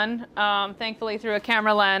sun, thankfully through a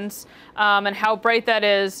camera lens, and how bright that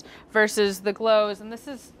is versus the glows. And this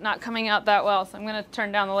is not coming out that well, so I'm going to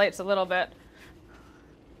turn down the lights a little bit.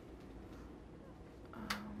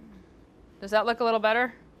 Does that look a little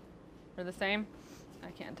better? Or the same?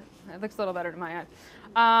 I can't. It looks a little better to my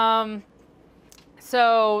eye.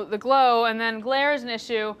 So the glow, and then glare is an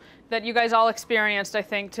issue that you guys all experienced, I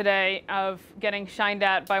think, today, of getting shined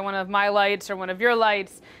at by one of my lights or one of your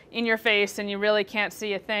lights in your face, and you really can't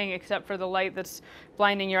see a thing except for the light that's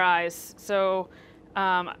blinding your eyes. So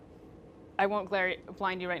I won't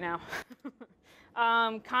blind you right now.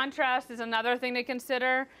 Contrast is another thing to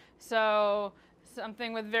consider. So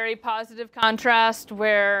something with very positive contrast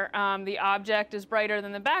where the object is brighter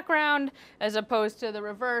than the background, as opposed to the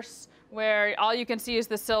reverse where all you can see is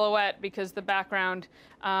the silhouette because the background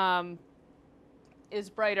is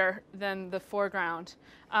brighter than the foreground.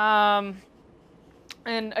 And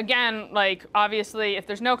again, like obviously if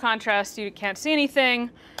there's no contrast you can't see anything.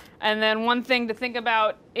 And then one thing to think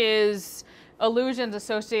about is illusions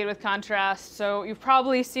associated with contrast. So you've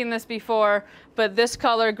probably seen this before, but this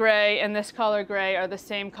color gray and this color gray are the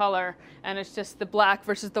same color, and it's just the black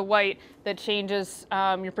versus the white that changes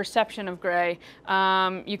your perception of gray.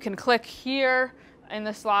 You can click here in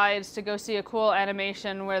the slides to go see a cool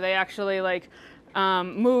animation where they actually like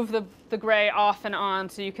move the gray off and on,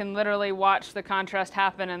 so you can literally watch the contrast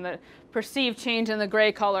happen and the perceived change in the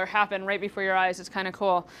gray color happen right before your eyes. It's kind of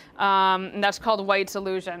cool. And that's called White's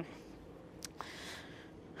illusion.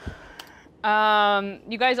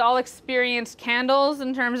 You guys all experienced candles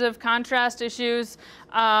in terms of contrast issues,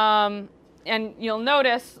 and you'll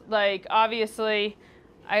notice, like, obviously,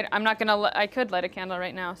 I'm not gonna, I could light a candle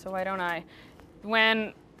right now, so why don't I?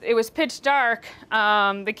 When it was pitch dark,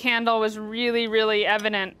 the candle was really, really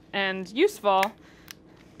evident and useful.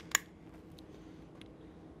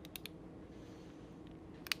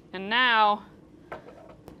 And now,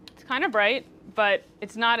 it's kind of bright, but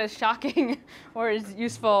it's not as shocking or as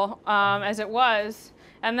useful as it was.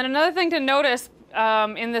 And then another thing to notice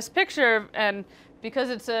in this picture, and because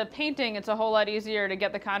it's a painting, it's a whole lot easier to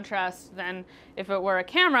get the contrast than if it were a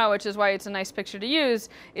camera, which is why it's a nice picture to use,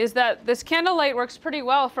 is that this candlelight works pretty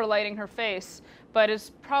well for lighting her face, but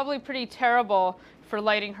it's probably pretty terrible for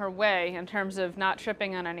lighting her way in terms of not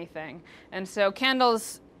tripping on anything. And so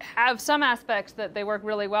candles have some aspects that they work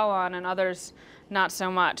really well on and others not so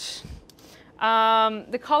much.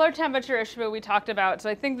 The color temperature issue we talked about,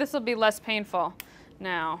 so I think this will be less painful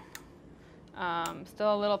now.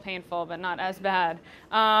 Still a little painful, but not as bad.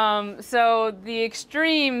 So the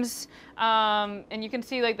extremes, and you can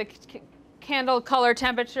see like the candle color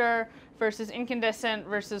temperature versus incandescent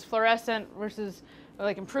versus fluorescent versus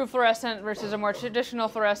like improved fluorescent versus a more traditional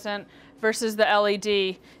fluorescent versus the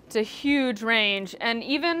LED. It's a huge range. And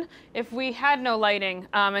even if we had no lighting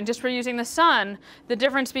and just were using the sun, the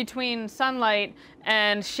difference between sunlight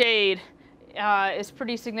and shade is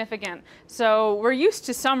pretty significant. So we're used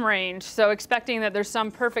to some range, so expecting that there's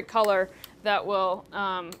some perfect color that will,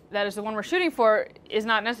 that is the one we're shooting for is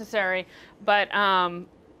not necessary, but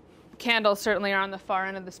candles certainly are on the far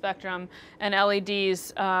end of the spectrum, and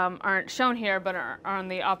LEDs aren't shown here, but are on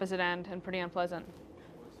the opposite end and pretty unpleasant.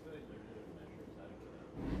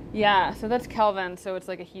 Yeah, so that's Kelvin, so it's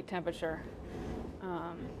like a heat temperature.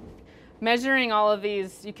 Measuring all of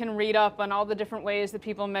these, you can read up on all the different ways that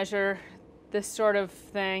people measure this sort of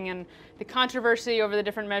thing, and the controversy over the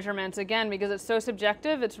different measurements. Again, because it's so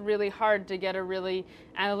subjective, it's really hard to get a really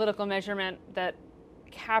analytical measurement that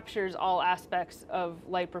captures all aspects of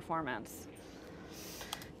light performance.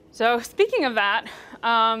 So speaking of that,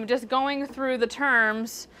 just going through the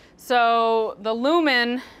terms, so the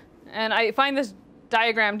lumen, and I find this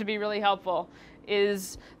diagram to be really helpful,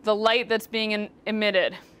 is the light that's being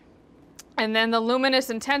emitted. And then the luminous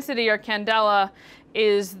intensity, or candela,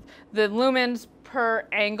 is the lumens per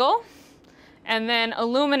angle. And then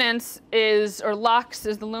illuminance is, or lux,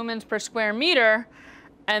 is the lumens per square meter.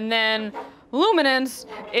 And then luminance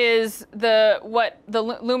is the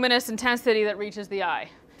luminous intensity that reaches the eye.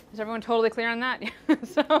 Is everyone totally clear on that?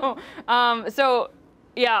 So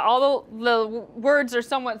yeah, all the words are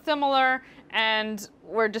somewhat similar, and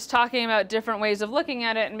we're just talking about different ways of looking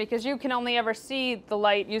at it. And because you can only ever see the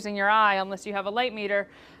light using your eye unless you have a light meter,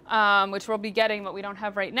 which we'll be getting, but we don't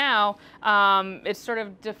have right now, it's sort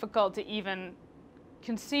of difficult to even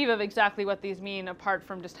conceive of exactly what these mean apart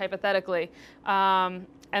from just hypothetically.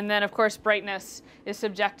 And then, of course, brightness is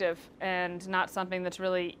subjective and not something that's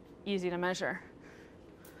really easy to measure.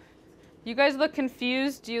 You guys look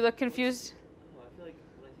confused. Do you look confused? No, I feel like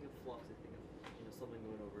when I think of flux, I think of something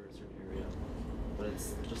going over a certain area, but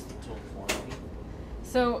it's just the total quantity.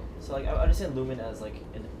 So like I understand lumen as like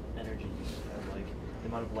an energy and like the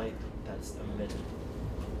amount of light that's emitted,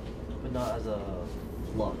 but not as a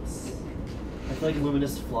flux. I feel like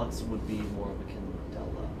luminous flux would be more of a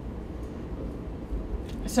candela.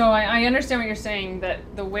 So I understand what you're saying, that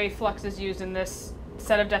the way flux is used in this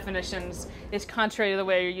set of definitions is contrary to the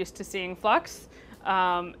way you're used to seeing flux.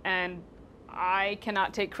 And I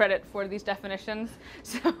cannot take credit for these definitions,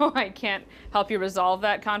 so I can't help you resolve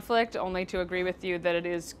that conflict, only to agree with you that it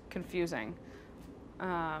is confusing. Does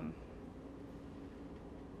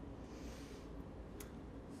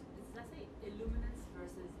that say illuminance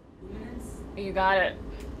versus luminance? You got it.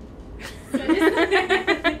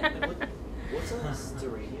 What's a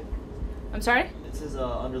steradian? I'm sorry? It says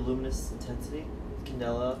under luminous intensity,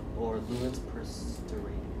 candela, or lumens per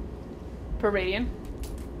steradian. Per radian?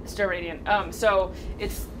 Steradian. So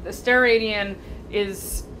it's the steradian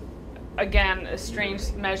is, again, a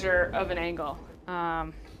strange measure of an angle.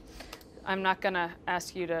 I'm not going to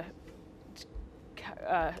ask you to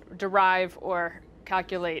derive or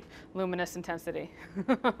calculate luminous intensity,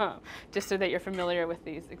 just so that you're familiar with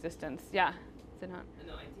these existence. Yeah, is it not?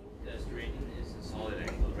 No, I think the steradian is a solid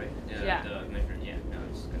angle, right? Yeah. The measurement. Yeah. No, I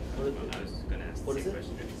was gonna ask the same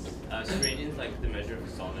question. Steradian is like the measure of a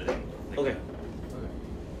solid angle. Like Okay.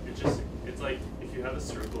 It's like if you have a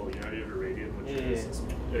circle, you know how you have a radian, which is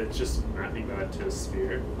it's just mapping that to a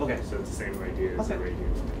sphere. Okay. So it's the same idea as a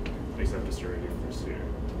radian, except just a radian per sphere.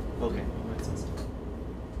 Okay, makes sense.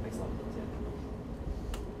 Makes a lot of sense.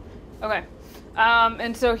 Yeah. Okay.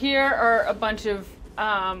 And so here are a bunch of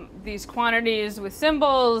these quantities with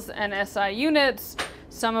symbols and SI units,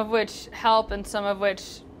 some of which help and some of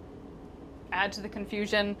which add to the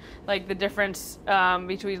confusion, like the difference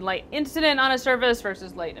between light incident on a surface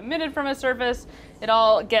versus light emitted from a surface. It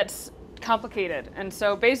all gets complicated. And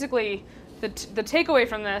so basically, the takeaway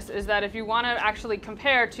from this is that if you want to actually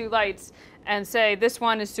compare two lights and say this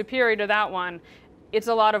one is superior to that one, it's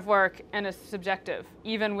a lot of work and it's subjective.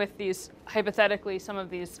 Even with these, hypothetically, some of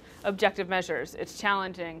these objective measures, it's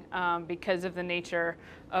challenging because of the nature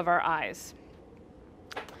of our eyes.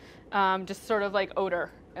 Just sort of like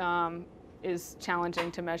odor is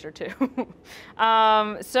challenging to measure too.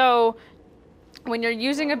 So when you're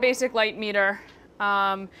using a basic light meter,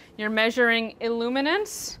 you're measuring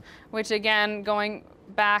illuminance, which again, going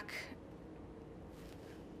back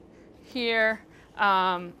here,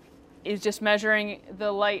 is just measuring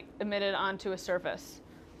the light emitted onto a surface.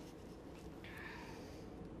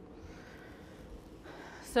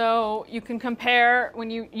 So you can compare, when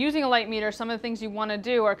you're using a light meter, some of the things you want to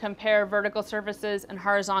do are compare vertical surfaces and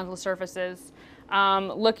horizontal surfaces,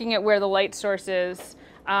 looking at where the light source is,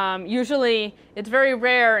 Usually, it's very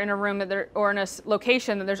rare in a room that or in a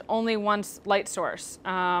location that there's only one light source.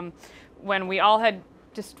 When we all had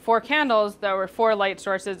just 4 candles, there were 4 light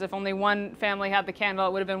sources. If only one family had the candle,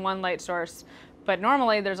 it would have been 1 light source. But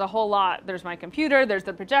normally there's a whole lot. There's my computer, there's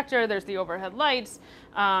the projector, there's the overhead lights.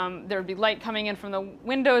 There would be light coming in from the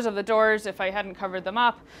windows of the doors if I hadn't covered them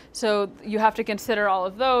up. So you have to consider all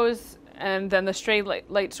of those, and then the stray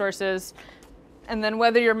light sources. And then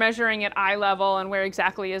whether you're measuring at eye level, and where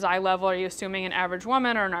exactly is eye level, are you assuming an average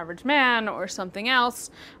woman or an average man or something else?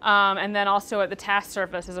 And then also at the task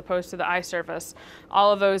surface as opposed to the eye surface.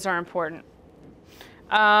 All of those are important.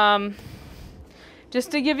 Just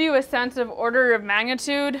to give you a sense of order of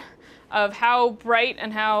magnitude of how bright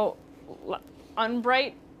and how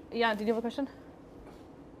unbright. Yeah, did you have a question?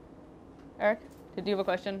 Eric, did you have a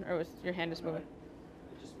question, or was your hand just moving?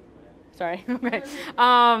 Sorry. Okay.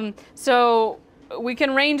 So we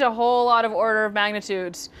can range a whole lot of order of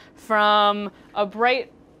magnitudes from a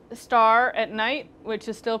bright star at night, which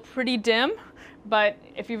is still pretty dim. But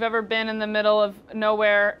if you've ever been in the middle of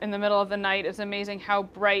nowhere in the middle of the night, it's amazing how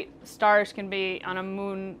bright stars can be on a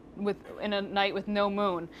moon in a night with no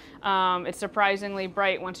moon. It's surprisingly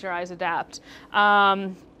bright once your eyes adapt.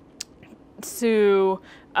 Moon,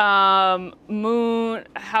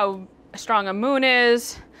 how strong a moon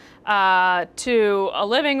is, to a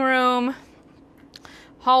living room.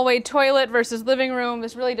 Hallway toilet versus living room.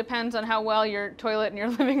 This really depends on how well your toilet and your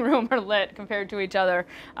living room are lit compared to each other.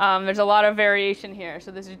 There's a lot of variation here.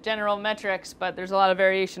 So this is general metrics, but there's a lot of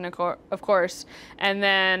variation, of course. And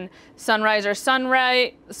then sunrise or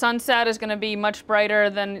sunset is going to be much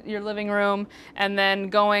brighter than your living room. And then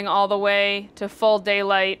going all the way to full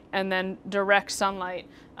daylight and then direct sunlight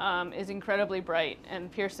is incredibly bright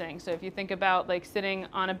and piercing. So if you think about like sitting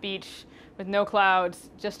on a beach with no clouds,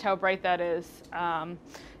 just how bright that is.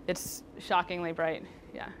 It's shockingly bright,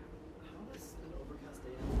 yeah. How does an overcast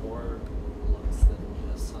day have more lux than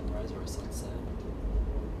a sunrise or a sunset?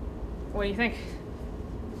 What do you think?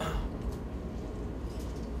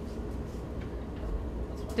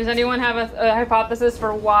 Does anyone have a hypothesis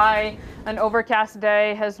for why an overcast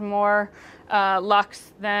day has more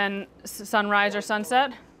lux than sunrise or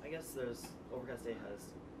sunset? I guess overcast day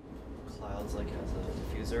has clouds, like has a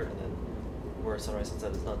diffuser, and then where sunrise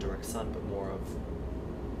sunset is not direct sun, but more of the,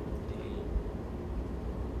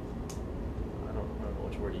 I don't know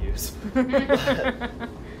which word to use.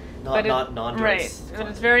 not non-direct. Right, but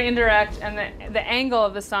it's very indirect, and the angle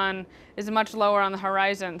of the sun is much lower on the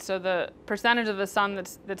horizon. So the percentage of the sun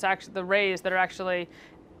that's actually the rays that are actually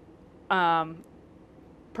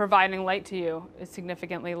providing light to you is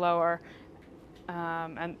significantly lower,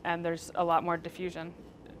 and there's a lot more diffusion.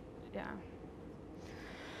 Yeah.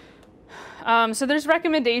 So there's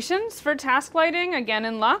recommendations for task lighting, again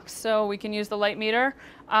in lux, so we can use the light meter.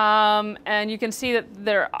 And you can see that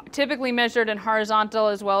they're typically measured in horizontal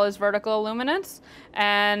as well as vertical illuminance,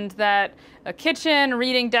 and that a kitchen,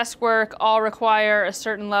 reading, desk work all require a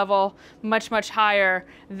certain level much, much higher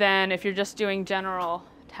than if you're just doing general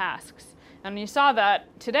tasks. And you saw that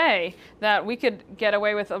today, that we could get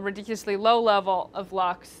away with a ridiculously low level of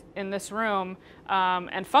lux in this room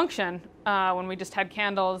and function when we just had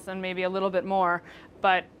candles and maybe a little bit more.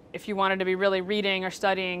 But if you wanted to be really reading or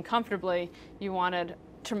studying comfortably, you wanted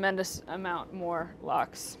tremendous amount more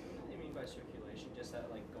lux. What do you mean by circulation? Just that,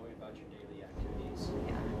 like, going about your daily activities?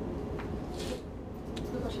 Yeah.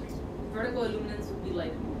 Vertical illuminance would be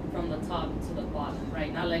like from the top to the bottom,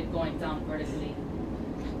 right? Not like going down vertically.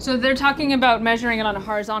 So they're talking about measuring it on a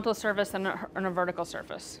horizontal surface and on a vertical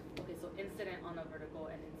surface. Okay, so incident on a vertical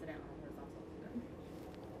and incident on a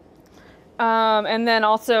horizontal. And then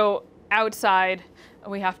also outside,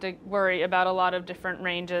 we have to worry about a lot of different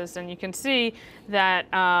ranges. And you can see that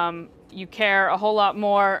you care a whole lot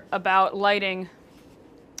more about lighting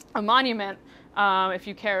a monument if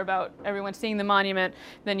you care about everyone seeing the monument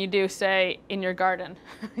than you do, say, in your garden.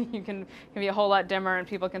 You can be a whole lot dimmer and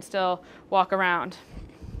people can still walk around.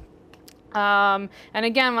 And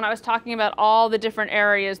again, when I was talking about all the different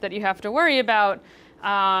areas that you have to worry about,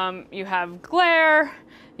 you have glare,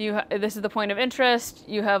 this is the point of interest,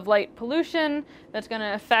 you have light pollution that's going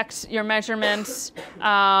to affect your measurements,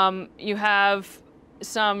 you have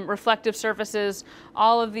some reflective surfaces.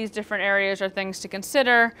 All of these different areas are things to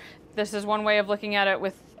consider. This is one way of looking at it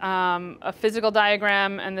with a physical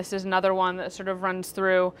diagram, and this is another one that sort of runs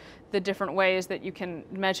through the different ways that you can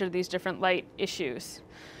measure these different light issues.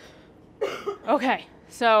 Okay,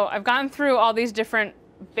 so I've gotten through all these different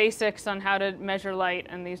basics on how to measure light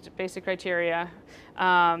and these basic criteria.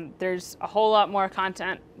 There's a whole lot more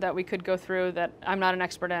content that we could go through that I'm not an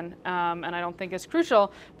expert in, and I don't think is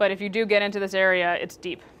crucial, but if you do get into this area, it's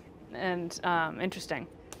deep and interesting.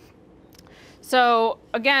 So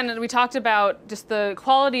again, we talked about just the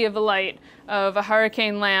quality of the light of a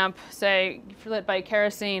hurricane lamp, say lit by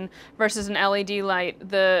kerosene, versus an LED light.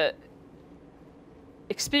 The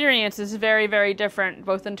experience is very, very different,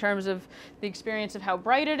 both in terms of the experience of how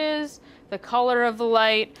bright it is, the color of the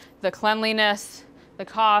light, the cleanliness, the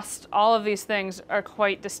cost. All of these things are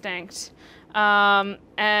quite distinct.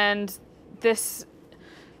 And this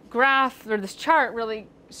graph, or this chart, really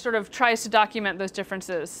sort of tries to document those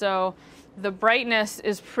differences. So the brightness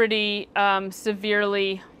is pretty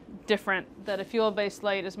severely different, that a fuel-based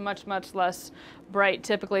light is much, much less bright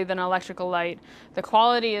typically than an electrical light. The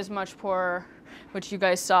quality is much poorer, which you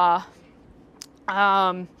guys saw.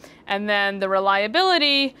 And then the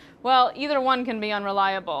reliability, well, either one can be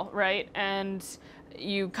unreliable, right? And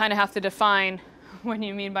you kind of have to define when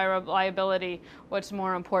you mean by reliability what's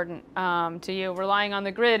more important to you. Relying on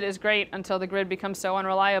the grid is great until the grid becomes so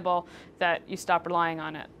unreliable that you stop relying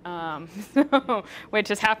on it, which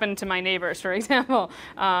has happened to my neighbors, for example,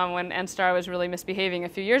 when NSTAR was really misbehaving a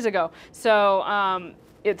few years ago. So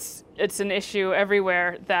it's an issue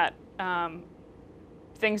everywhere that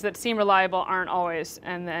things that seem reliable aren't always,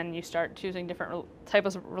 and then you start choosing different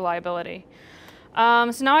types of reliability.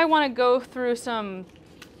 So now I want to go through some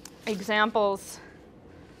examples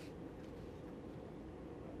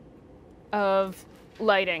of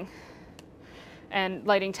lighting and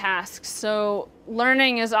lighting tasks. So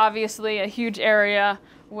learning is obviously a huge area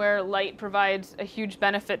where light provides a huge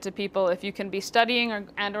benefit to people. If you can be studying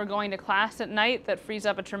or going to class at night, that frees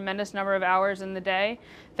up a tremendous number of hours in the day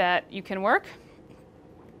that you can work.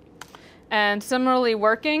 And similarly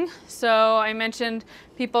working, so I mentioned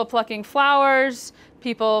people plucking flowers,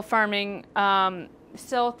 people farming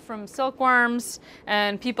silk from silkworms,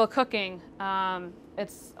 and people cooking.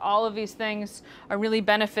 All of these things are really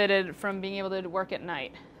benefited from being able to work at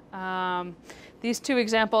night. These two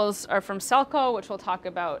examples are from Selco, which we'll talk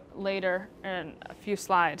about later in a few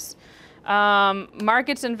slides.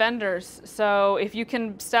 Markets and vendors. So if you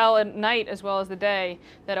can sell at night as well as the day,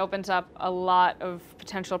 that opens up a lot of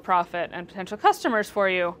potential profit and potential customers for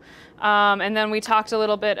you. And then we talked a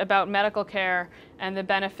little bit about medical care and the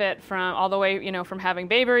benefit from all the way, from having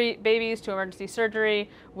babies to emergency surgery,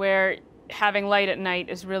 where having light at night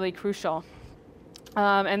is really crucial.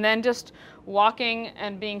 And then just walking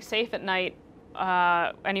and being safe at night,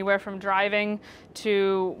 anywhere from driving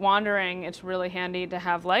to wandering, it's really handy to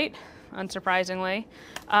have light, unsurprisingly.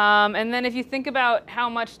 And then if you think about how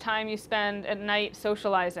much time you spend at night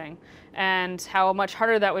socializing and how much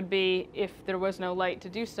harder that would be if there was no light to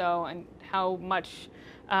do so, and how much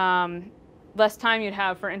less time you'd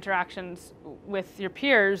have for interactions with your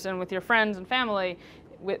peers and with your friends and family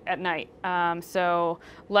at night. So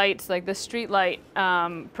lights like the street light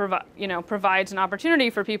provides an opportunity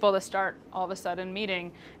for people to start all of a sudden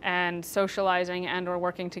meeting and socializing and or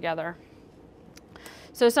working together.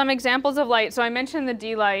 So some examples of light. So I mentioned the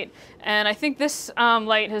D light, and I think this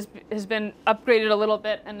light has been upgraded a little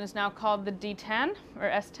bit and is now called the D10 or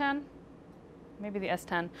S10, maybe the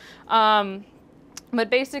S10. But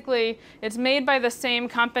basically, it's made by the same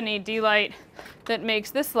company, D-Light, that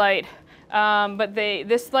makes this light. But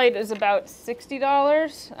this light is about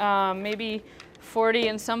 $60, maybe $40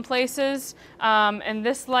 in some places. And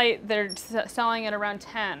this light, they're selling at around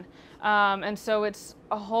 $10. And so it's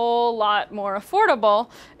a whole lot more affordable.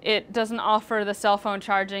 It doesn't offer the cell phone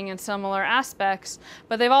charging and similar aspects,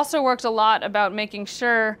 but they've also worked a lot about making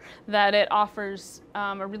sure that it offers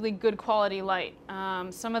a really good quality light.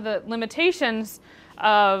 Some of the limitations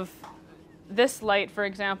of this light, for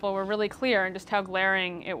example, were really clear in just how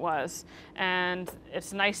glaring it was. And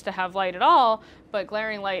it's nice to have light at all, but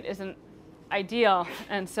glaring light isn't ideal.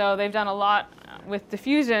 And so they've done a lot with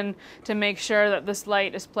diffusion to make sure that this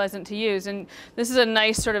light is pleasant to use. And this is a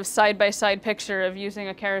nice sort of side-by-side picture of using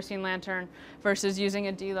a kerosene lantern versus using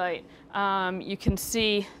a D-light. You can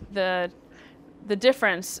see the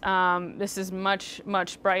difference. This is much,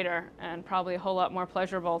 much brighter and probably a whole lot more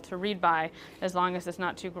pleasurable to read by, as long as it's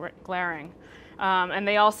not too glaring. And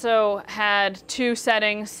they also had 2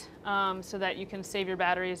 settings so that you can save your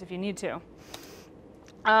batteries if you need to.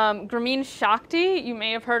 Grameen Shakti, you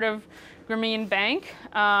may have heard of Grameen Bank,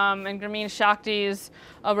 and Grameen Shakti is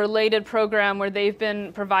a related program where they've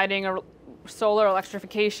been providing a solar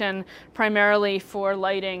electrification primarily for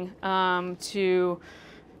lighting to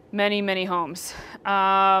many, many homes.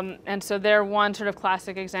 And so they're one sort of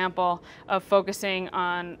classic example of focusing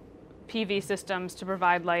on PV systems to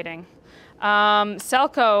provide lighting.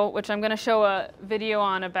 Celco, which I'm going to show a video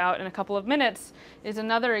on about in a couple of minutes, is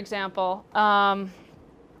another example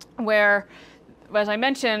where, as I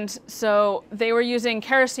mentioned, so they were using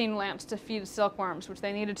kerosene lamps to feed silkworms, which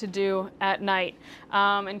they needed to do at night.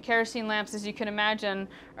 And kerosene lamps, as you can imagine,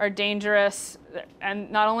 are dangerous. And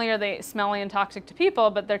not only are they smelly and toxic to people,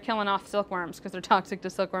 but they're killing off silkworms because they're toxic to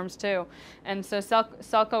silkworms too. And so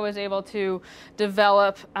Celco was able to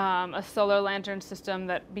develop a solar lantern system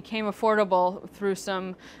that became affordable through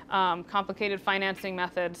some complicated financing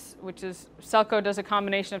methods, which is Celco does a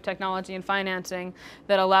combination of technology and financing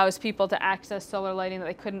that allows people to access solar lighting that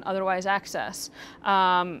they couldn't otherwise access.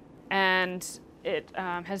 And it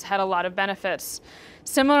has had a lot of benefits.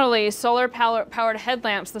 Similarly, solar-powered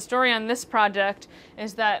headlamps. The story on this project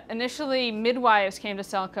is that initially midwives came to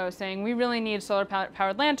Celco saying, we really need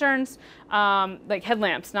solar-powered lanterns, like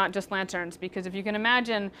headlamps, not just lanterns, because if you can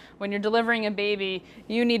imagine, when you're delivering a baby,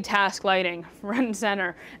 you need task lighting front and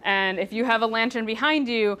center. And if you have a lantern behind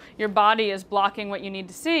you, your body is blocking what you need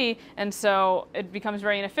to see, and so it becomes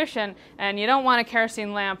very inefficient, and you don't want a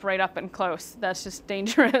kerosene lamp right up and close. That's just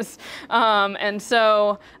dangerous. And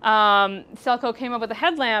so Celco came up with a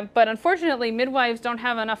headlamp, but unfortunately midwives don't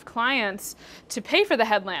have enough clients to pay for the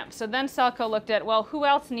headlamp. So then Celco looked at, well, who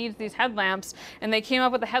else needs these headlamps? And they came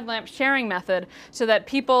up with a headlamp sharing method so that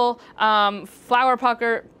people, flower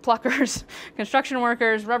pluckers, construction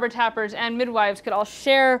workers, rubber tappers, and midwives could all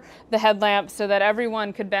share the headlamp so that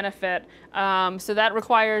everyone could benefit. So that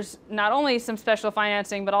requires not only some special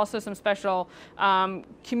financing, but also some special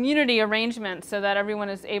community arrangements so that everyone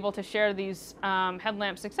is able to share these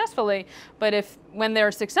headlamps successfully. But when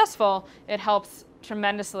they're successful, it helps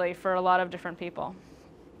tremendously for a lot of different people.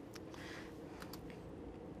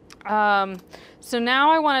 So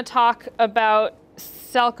now I want to talk about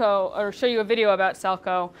Celco, or show you a video about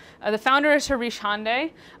Celco. The founder is Harish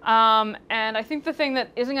Hande, and I think the thing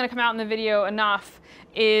that isn't going to come out in the video enough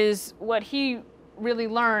is what he really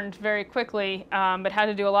learned very quickly, but had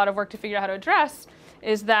to do a lot of work to figure out how to address,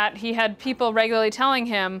 is that he had people regularly telling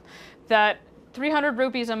him that 300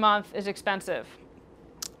 rupees a month is expensive,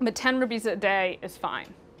 but 10 rupees a day is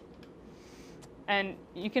fine. And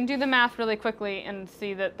you can do the math really quickly and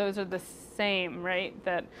see that those are the same, right?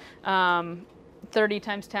 That 30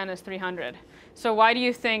 times 10 is 300. So why do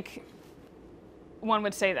you think one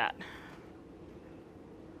would say that? I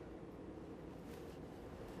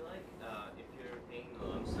feel like if you're paying a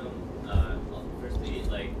lump sum, firstly,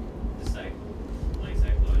 like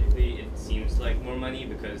psychologically, it seems like more money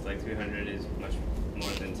because like 300 is much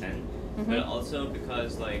more than 10. Mm-hmm. But also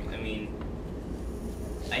because like, I mean,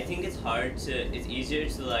 I think it's easier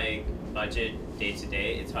to like budget day to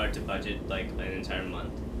day. It's hard to budget like an entire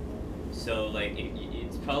month. So like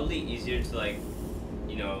it's probably easier to like,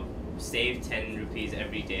 you know, save 10 rupees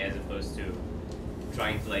every day as opposed to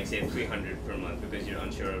trying to like save 300 per month because you're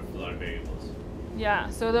unsure of a lot of variables. Yeah,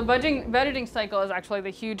 so the budgeting cycle is actually the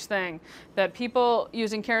huge thing that people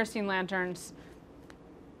using kerosene lanterns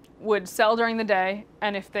would sell during the day,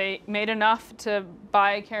 and if they made enough to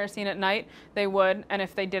buy kerosene at night, they would, and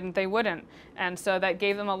if they didn't, they wouldn't. And so that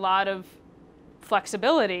gave them a lot of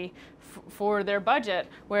flexibility for their budget,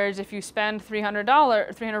 whereas if you spend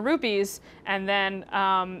 $300 rupees, and then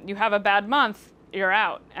you have a bad month, you're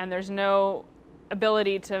out, and there's no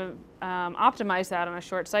ability to optimize that on a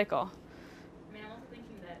short cycle. I mean, I'm also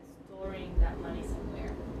thinking that storing that money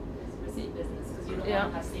somewhere is risky business because you don't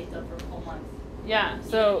want to have saved up for a whole month. Yeah,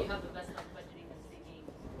 so you have the best of budgeting and saving,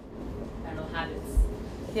 I don't know, habits.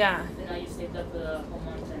 Yeah. Then now you saved up for the whole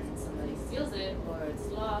month and somebody steals it, or it's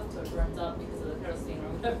lost, or burns up because of the kerosene or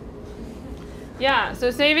whatever. Yeah, so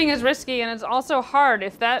saving is risky, and it's also hard.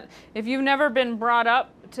 If you've never been brought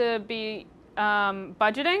up to be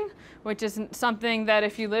budgeting, which is something that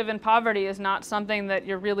if you live in poverty is not something that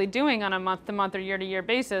you're really doing on a month-to-month or year-to-year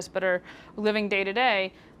basis, but are living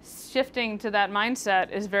day-to-day, shifting to that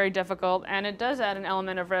mindset is very difficult, and it does add an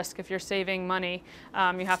element of risk. If you're saving money,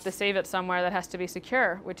 you have to save it somewhere that has to be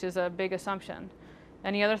secure, which is a big assumption.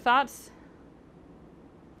 Any other thoughts?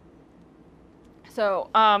 So,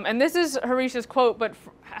 and this is Harish's quote, but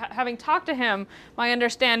having talked to him, my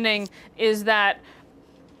understanding is that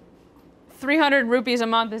 300 rupees a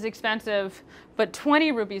month is expensive, but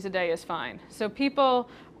 20 rupees a day is fine. So people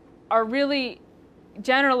are really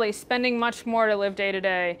generally spending much more to live day to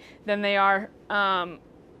day than they are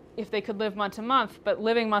if they could live month to month, but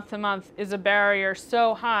living month to month is a barrier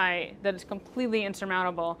so high that it's completely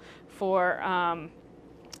insurmountable for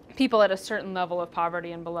people at a certain level of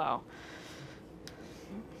poverty and below.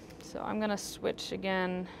 So I'm going to switch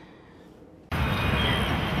again.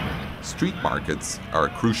 Street markets are a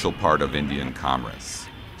crucial part of Indian commerce.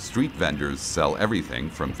 Street vendors sell everything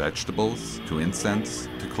from vegetables to incense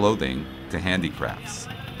to clothing to handicrafts.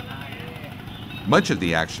 Much of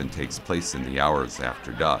the action takes place in the hours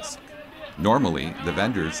after dusk. Normally, the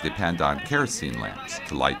vendors depend on kerosene lamps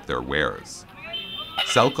to light their wares.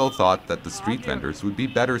 Selco thought that the street vendors would be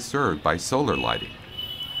better served by solar lighting,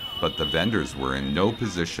 but the vendors were in no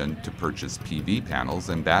position to purchase PV panels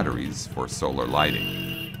and batteries for solar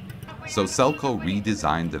lighting. So Selco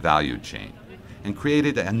redesigned the value chain and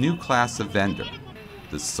created a new class of vendor,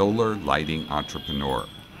 the solar lighting entrepreneur.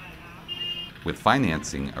 With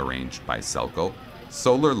financing arranged by Selco,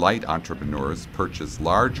 solar light entrepreneurs purchase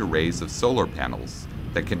large arrays of solar panels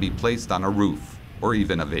that can be placed on a roof or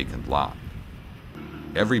even a vacant lot.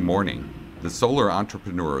 Every morning, the solar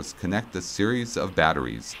entrepreneurs connect a series of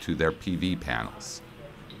batteries to their PV panels.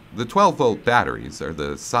 The 12-volt batteries are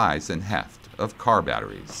the size and heft of car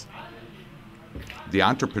batteries. The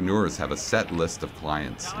entrepreneurs have a set list of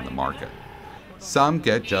clients in the market. Some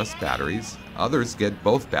get just batteries, others get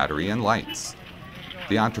both battery and lights.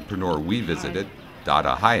 The entrepreneur we visited,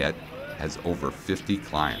 Dada Hyatt, has over 50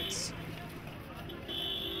 clients.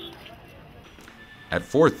 At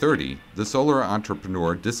 4:30, the solar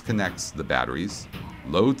entrepreneur disconnects the batteries,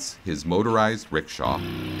 loads his motorized rickshaw,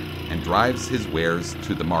 and drives his wares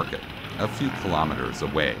to the market, a few kilometers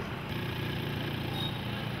away.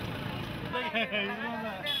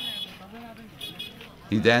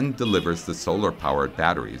 He then delivers the solar-powered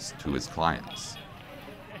batteries to his clients.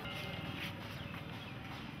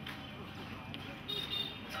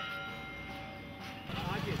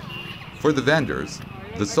 For the vendors,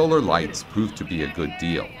 the solar lights prove to be a good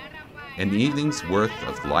deal. An evening's worth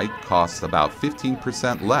of light costs about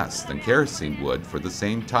 15% less than kerosene would for the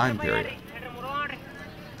same time period.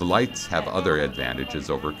 The lights have other advantages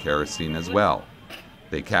over kerosene as well.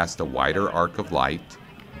 They cast a wider arc of light,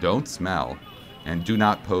 don't smell, and do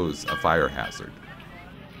not pose a fire hazard.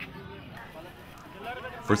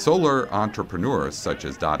 For solar entrepreneurs such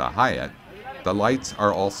as Dada Hyatt, the lights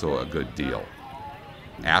are also a good deal.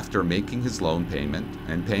 After making his loan payment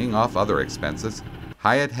and paying off other expenses,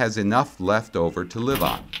 Hyatt has enough left over to live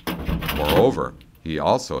on. Moreover, he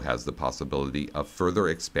also has the possibility of further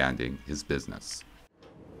expanding his business.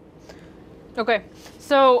 Okay,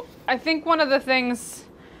 so I think one of the things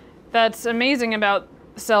that's amazing about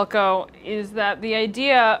Selco is that the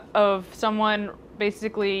idea of someone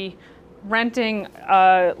basically renting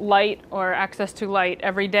light or access to light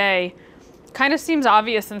every day kind of seems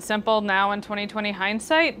obvious and simple now in 2020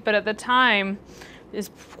 hindsight, but at the time is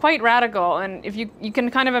quite radical. And if you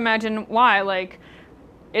can kind of imagine why, like,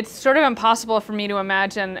 it's sort of impossible for me to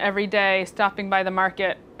imagine every day stopping by the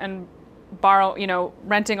market and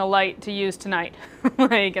renting a light to use tonight,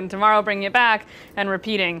 and tomorrow bringing it back and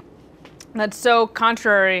repeating. That's so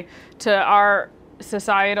contrary to our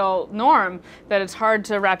societal norm that it's hard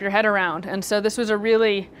to wrap your head around. And so this was a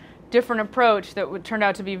really different approach that would turn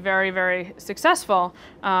out to be very, very successful,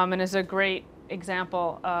 and is a great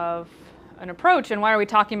example of an approach. And why are we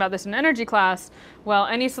talking about this in energy class? Well,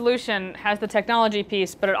 any solution has the technology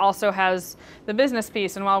piece, but it also has the business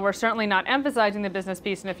piece. And while we're certainly not emphasizing the business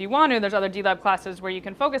piece, and if you want to, there's other D-Lab classes where you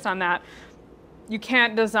can focus on that, you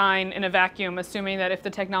can't design in a vacuum, assuming that if the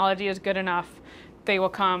technology is good enough, they will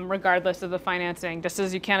come regardless of the financing. Just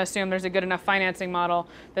as you can't assume there's a good enough financing model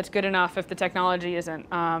that's good enough if the technology isn't.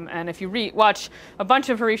 And if you watch a bunch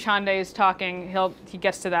of Harish Hande's talking, he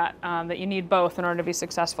gets to that, that you need both in order to be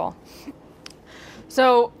successful.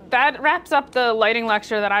 So that wraps up the lighting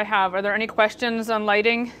lecture that I have. Are there any questions on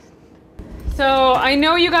lighting? So I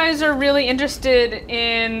know you guys are really interested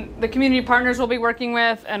in the community partners we'll be working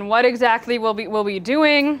with and what exactly we'll be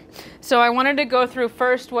doing. So I wanted to go through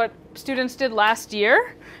first what students did last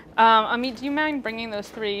year. Amit, do you mind bringing those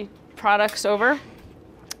 3 products over?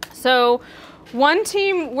 So one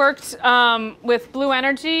team worked with Blue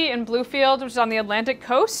Energy in Bluefield, which is on the Atlantic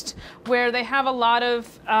coast, where they have a lot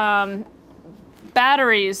of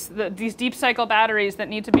batteries, these deep cycle batteries that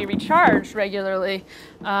need to be recharged regularly.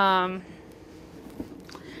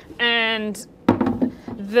 And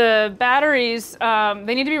the batteries,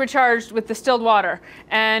 they need to be recharged with distilled water.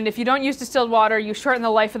 And if you don't use distilled water, you shorten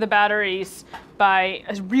the life of the batteries by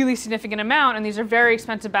a really significant amount. And these are very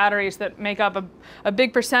expensive batteries that make up a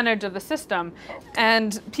big percentage of the system.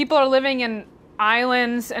 And people are living in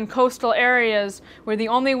islands and coastal areas where the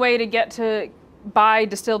only way to get to buy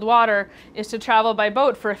distilled water is to travel by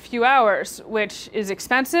boat for a few hours, which is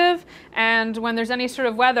expensive, and when there's any sort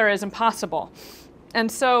of weather is impossible. And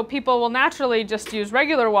so people will naturally just use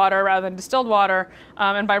regular water rather than distilled water.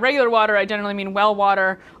 And by regular water, I generally mean well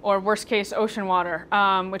water or worst case ocean water,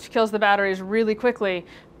 which kills the batteries really quickly.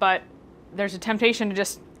 But there's a temptation to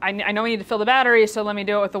just, I know I need to fill the battery, so let me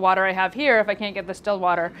do it with the water I have here if I can't get the distilled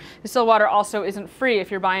water. Distilled water also isn't free if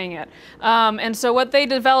you're buying it. And so what they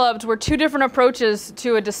developed were two different approaches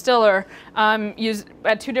to a distiller used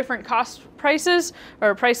at two different cost prices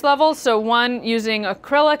or price levels. So one using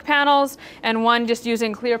acrylic panels and one just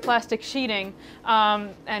using clear plastic sheeting.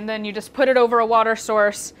 And then you just put it over a water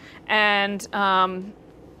source and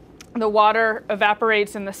the water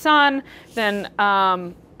evaporates in the sun. Then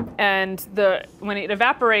when it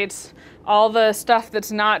evaporates, all the stuff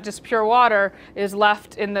that's not just pure water is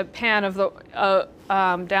left in the pan of the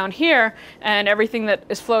down here, and everything that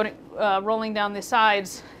is floating, rolling down the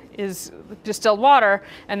sides is distilled water,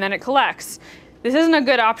 and then it collects. This isn't a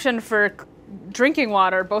good option for drinking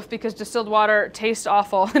water, both because distilled water tastes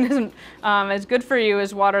awful and isn't as good for you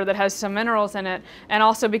as water that has some minerals in it, and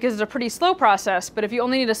also because it's a pretty slow process. But if you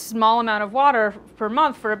only need a small amount of water per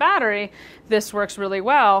month for a battery, this works really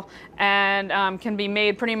well and can be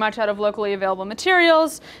made pretty much out of locally available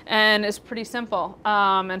materials and is pretty simple.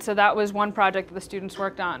 And so that was one project that the students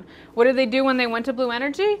worked on. What did they do when they went to Blue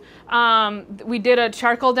Energy? We did a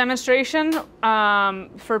charcoal demonstration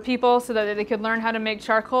for people so that they could learn how to make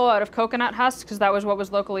charcoal out of coconut husks, because that was what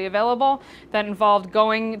was locally available. That involved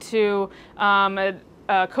going to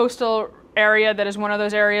a coastal area that is one of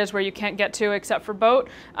those areas where you can't get to except for boat.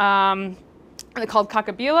 They're called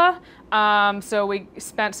Kakabila. So we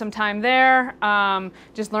spent some time there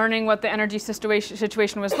just learning what the energy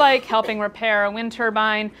situation was like, helping repair a wind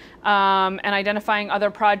turbine, and identifying other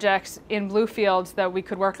projects in blue fields that we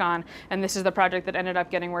could work on. And this is the project that ended up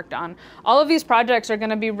getting worked on. All of these projects are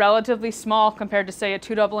going to be relatively small compared to, say, a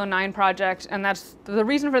 2009 project. And that's the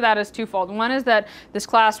reason for that is twofold. One is that this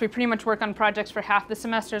class, we pretty much work on projects for half the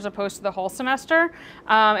semester as opposed to the whole semester.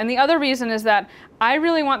 And the other reason is that I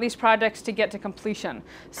really want these projects to get to completion.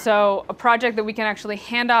 So a project that we can actually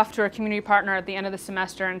hand off to our community partner at the end of the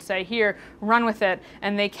semester and say, here, run with it,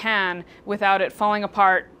 and they can, without it falling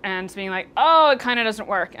apart and being like, oh, it kind of doesn't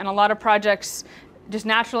work. And a lot of projects, just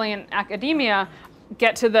naturally in academia,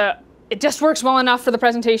 get to the, it just works well enough for the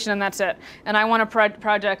presentation and that's it. And I want a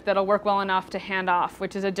project that'll work well enough to hand off,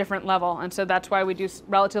 which is a different level. And so that's why we do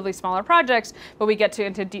relatively smaller projects, but we get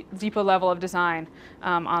into deeper level of design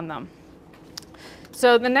on them.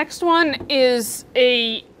 So the next one is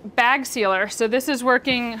a bag sealer. So this is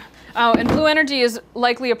working, and Blue Energy is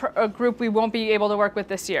likely a group we won't be able to work with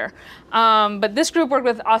this year. But this group worked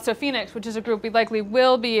with Also Phoenix, which is a group we likely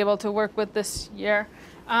will be able to work with this year.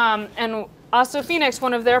 And Also Phoenix,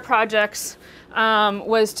 one of their projects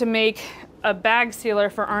was to make a bag sealer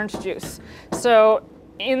for orange juice. So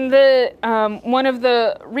in the one of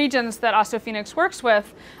the regions that Also Phoenix works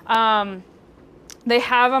with, they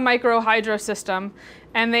have a micro hydro system,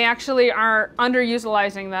 and they actually are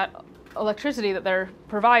underutilizing that electricity that they're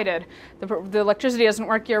provided. The electricity doesn't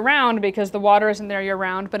work year-round because the water isn't there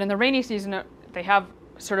year-round, but in the rainy season they have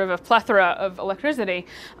sort of a plethora of electricity.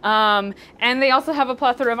 And they also have a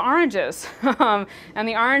plethora of oranges. And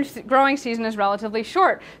the orange growing season is relatively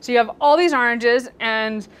short. So you have all these oranges,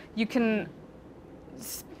 and you can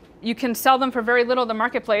sell them for very little at the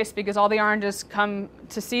marketplace because all the oranges come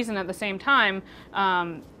to season at the same time.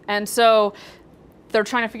 And so they're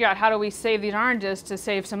trying to figure out how do we save these oranges to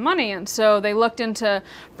save some money. And so they looked into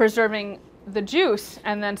preserving the juice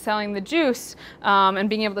and then selling the juice and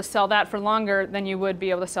being able to sell that for longer than you would be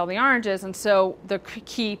able to sell the oranges. And so the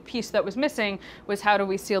key piece that was missing was how do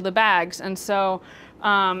we seal the bags. And so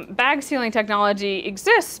bag sealing technology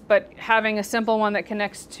exists, but having a simple one that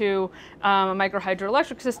connects to a micro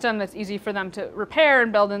hydroelectric system that's easy for them to repair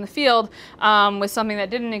and build in the field was something that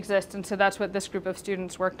didn't exist, and so that's what this group of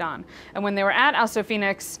students worked on. And when they were at Also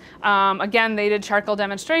Phoenix, again, they did charcoal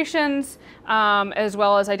demonstrations as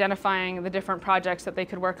well as identifying the different projects that they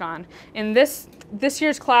could work on. In this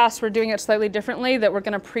year's class, we're doing it slightly differently, that we're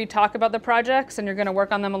going to pre-talk about the projects, and you're going to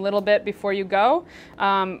work on them a little bit before you go.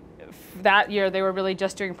 That year, they were really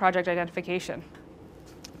just doing project identification.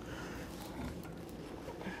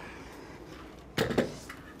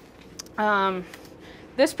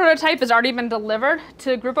 This prototype has already been delivered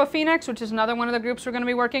to Grupo Phoenix, which is another one of the groups we're going to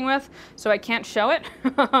be working with, so I can't show it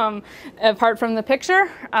apart from the picture.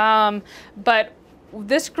 But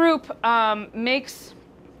this group makes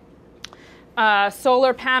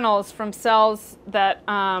solar panels from cells that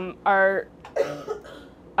are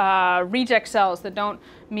reject cells that don't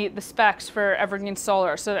meet the specs for Evergreen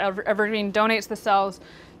Solar. So Evergreen donates the cells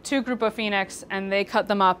to Grupo Phoenix, and they cut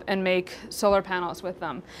them up and make solar panels with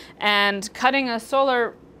them. And cutting a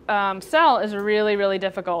solar cell is really, really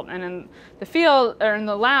difficult. And in the field, or in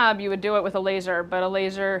the lab, you would do it with a laser, but a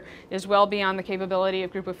laser is well beyond the capability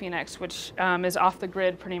of Grupo Phoenix, which is off the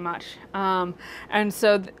grid pretty much. And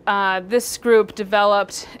so this group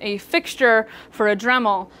developed a fixture for a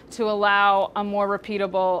Dremel to allow a more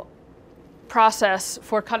repeatable process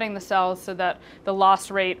for cutting the cells, so that the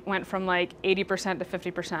loss rate went from like 80% to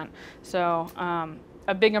 50%. So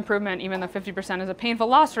a big improvement. Even though 50% is a painful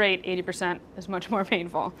loss rate, 80% is much more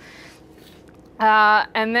painful.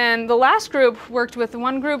 And then the last group worked with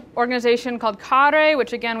one group organization called CARE,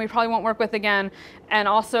 which again we probably won't work with again, and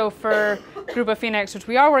also for Grupo Phoenix, which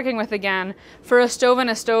we are working with again, for a stove and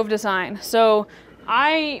a stove design. So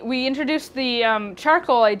we introduced the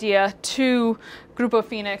charcoal idea to Grupo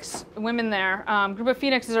Phoenix, women there. Grupo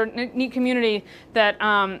Phoenix is a neat community that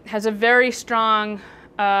has a very strong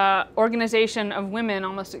organization of women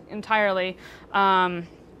almost entirely.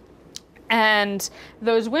 And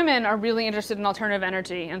those women are really interested in alternative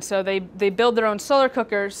energy, and so they build their own solar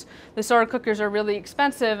cookers. The solar cookers are really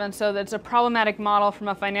expensive, and so that's a problematic model from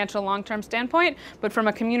a financial long-term standpoint, but from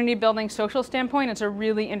a community building social standpoint, it's a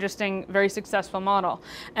really interesting, very successful model.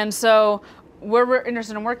 And so we're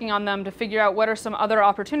interested in working on them to figure out what are some other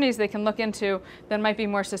opportunities they can look into that might be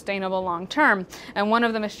more sustainable long term. And one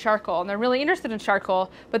of them is charcoal. And they're really interested in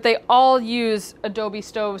charcoal, but they all use adobe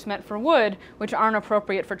stoves meant for wood, which aren't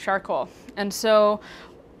appropriate for charcoal. And so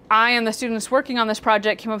I and the students working on this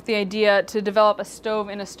project came up with the idea to develop a stove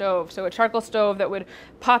in a stove. So a charcoal stove that would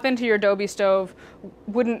pop into your adobe stove,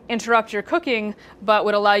 wouldn't interrupt your cooking, but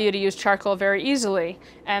would allow you to use charcoal very easily.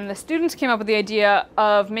 And the students came up with the idea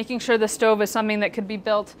of making sure the stove is something that could be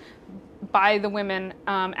built by the women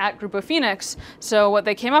at Grupo Phoenix. So what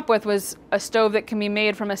they came up with was a stove that can be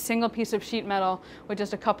made from a single piece of sheet metal with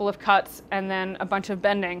just a couple of cuts and then a bunch of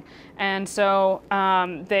bending. And so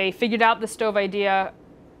they figured out the stove idea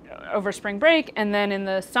over spring break, and then in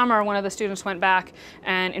the summer one of the students went back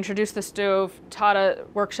and introduced the stove, taught a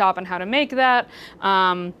workshop on how to make that,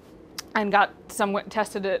 and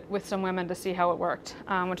tested it with some women to see how it worked,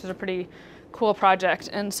 which is a pretty cool project.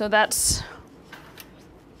 And so that's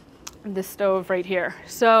this stove right here.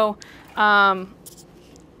 So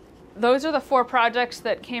those are the 4 projects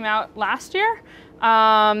that came out last year,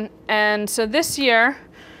 and so this year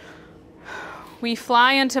we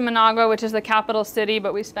fly into Managua, which is the capital city,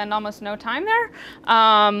 but we spend almost no time there.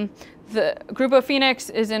 The Grupo Phoenix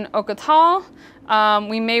is in Ocotal.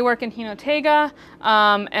 We may work in Jinotega,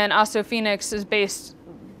 and also Phoenix is based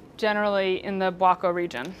generally in the Buaco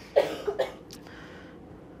region.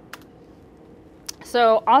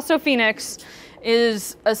 So also Phoenix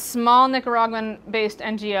is a small Nicaraguan-based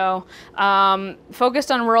NGO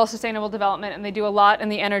focused on rural sustainable development, and they do a lot in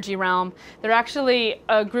the energy realm. They're actually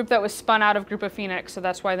a group that was spun out of Grupo Phoenix, so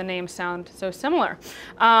that's why the names sound so similar.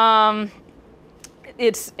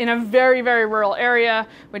 It's in a very, very rural area,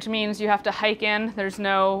 which means you have to hike in. There's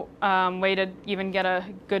no way to even get a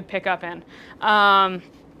good pickup in.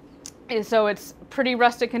 So it's pretty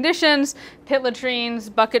rustic conditions, pit latrines,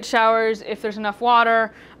 bucket showers if there's enough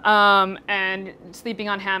water, and sleeping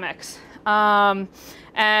on hammocks.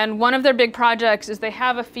 And one of their big projects is they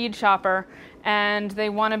have a feed chopper, and they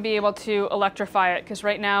want to be able to electrify it, because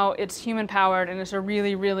right now it's human powered and it's a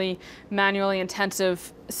really, really manually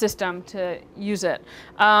intensive system to use it.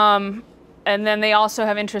 And then they also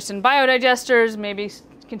have interest in biodigesters, maybe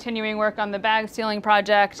continuing work on the bag sealing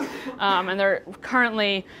project, and they're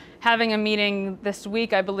currently having a meeting this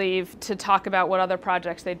week, I believe, to talk about what other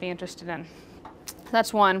projects they'd be interested in.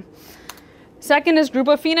 That's one. Second is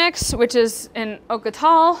Grupo Phoenix, which is in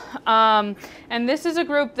Ocotal. And this is a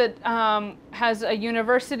group that has a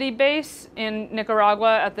university base in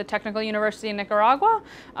Nicaragua at the Technical University in Nicaragua,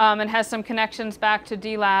 and has some connections back to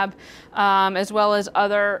D-Lab, as well as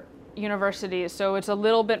other universities. So it's a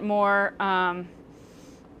little bit more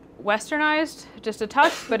westernized, just a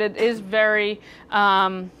touch, but it is very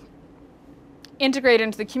integrate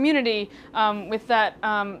into the community with that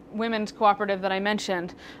women's cooperative that I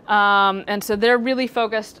mentioned. And so they're really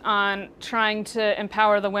focused on trying to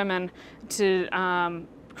empower the women to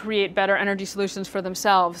create better energy solutions for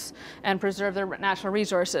themselves and preserve their natural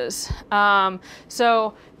resources.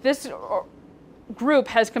 So this group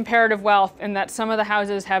has comparative wealth in that some of the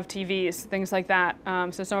houses have TVs, things like that.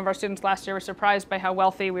 So some of our students last year were surprised by how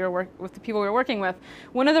wealthy we were with the people we were working with.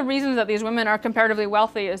 One of the reasons that these women are comparatively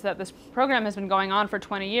wealthy is that this program has been going on for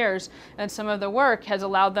 20 years, and some of the work has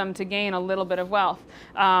allowed them to gain a little bit of wealth.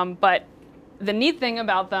 But the neat thing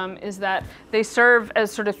about them is that they serve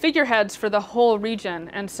as sort of figureheads for the whole region,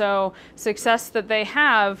 and so success that they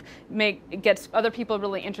have gets other people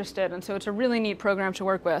really interested, and so it's a really neat program to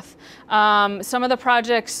work with. Some of the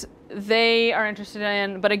projects they are interested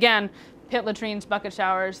in, but again, pit latrines, bucket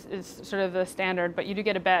showers is sort of the standard, but you do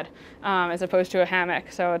get a bed as opposed to a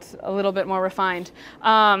hammock, so it's a little bit more refined.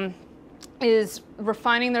 Is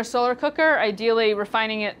refining their solar cooker, ideally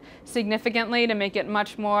refining it significantly to make it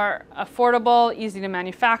much more affordable, easy to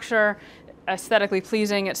manufacture, aesthetically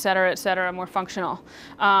pleasing, et cetera, more functional.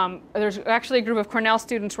 There's actually a group of Cornell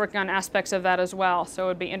students working on aspects of that as well, so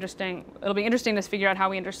it'll be interesting to figure out how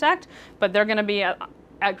we intersect, but they're going to be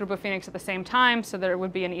at Group of Phoenix at the same time, so there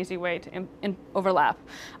would be an easy way to overlap.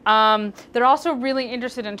 They're also really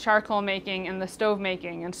interested in charcoal making and the stove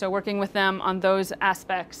making, and so working with them on those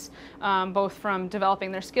aspects, both from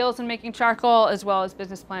developing their skills in making charcoal as well as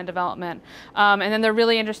business plan development. And then they're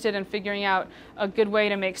really interested in figuring out a good way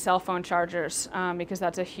to make cell phone chargers, because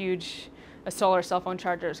that's solar cell phone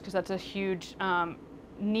chargers, because that's a huge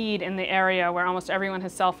need in the area where almost everyone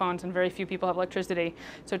has cell phones and very few people have electricity.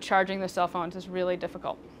 So charging the cell phones is really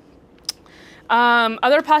difficult.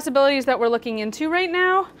 Other possibilities that we're looking into right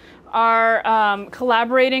now are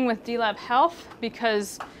collaborating with D-Lab Health,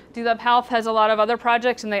 because D-Lab Health has a lot of other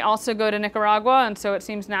projects and they also go to Nicaragua, and so it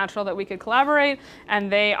seems natural that we could collaborate,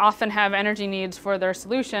 and they often have energy needs for their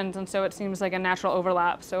solutions, and so it seems like a natural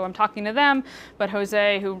overlap. So I'm talking to them, but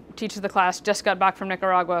Jose, who teaches the class, just got back from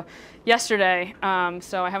Nicaragua yesterday,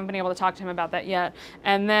 so I haven't been able to talk to him about that yet.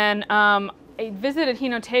 And then I visited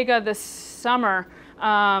Jinotega this summer,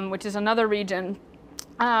 which is another region,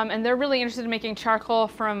 and they're really interested in making charcoal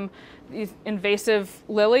from these invasive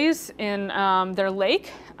lilies in their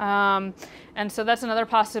lake. And so that's another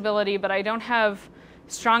possibility, but I don't have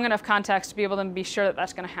strong enough context to be able to be sure that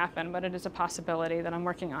that's going to happen, but it is a possibility that I'm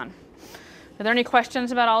working on. Are there any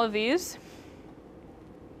questions about all of these?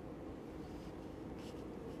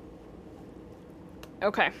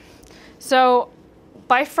 Okay, so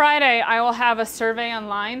by Friday, I will have a survey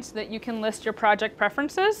online so that you can list your project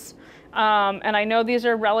preferences. And I know these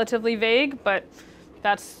are relatively vague, but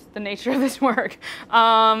that's the nature of this work.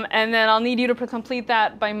 And then I'll need you to complete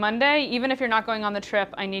that by Monday. Even if you're not going on the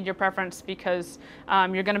trip, I need your preference because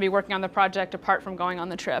you're going to be working on the project apart from going on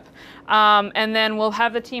the trip. And then we'll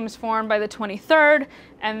have the teams formed by the 23rd.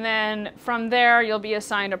 And then from there, you'll be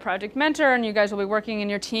assigned a project mentor, and you guys will be working in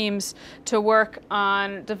your teams to work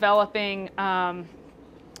on developing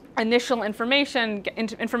initial information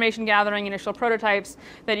gathering, initial prototypes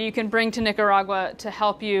that you can bring to Nicaragua to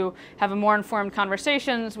help you have a more informed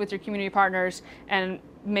conversations with your community partners and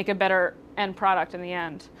make a better end product in the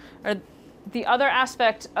end. Or the other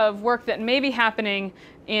aspect of work that may be happening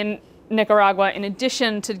in Nicaragua, in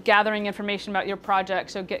addition to gathering information about your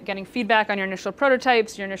project, so getting feedback on your initial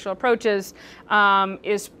prototypes, your initial approaches,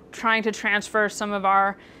 is trying to transfer some of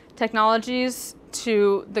our technologies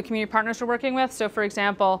to the community partners we're working with. So for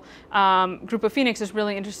example, Group of Phoenix is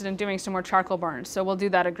really interested in doing some more charcoal burns. So we'll do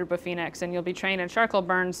that at Group of Phoenix, and you'll be trained in charcoal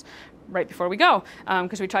burns right before we go,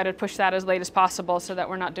 because we try to push that as late as possible so that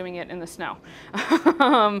we're not doing it in the snow.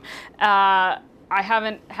 I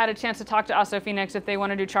haven't had a chance to talk to ASO Phoenix if they want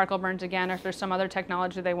to do charcoal burns again, or if there's some other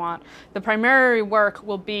technology they want. The primary work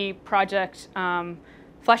will be project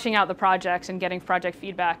fleshing out the projects and getting project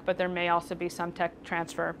feedback, but there may also be some tech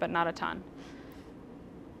transfer, but not a ton.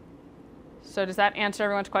 So does that answer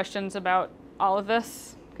everyone's questions about all of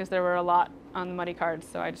this? Because there were a lot on the muddy cards,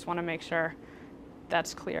 so I just want to make sure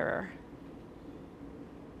that's clearer.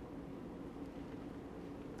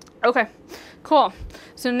 Okay, cool.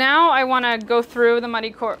 So now I want to go through the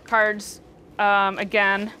muddy cards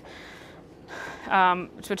again,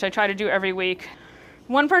 which I try to do every week.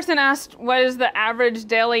 One person asked, what is the average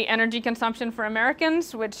daily energy consumption for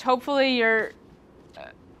Americans, which hopefully you're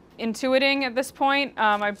intuiting at this point.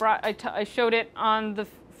 I showed it on the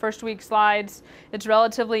first week slides. It's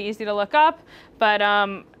relatively easy to look up, but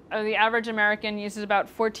the average American uses about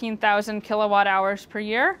 14,000 kilowatt hours per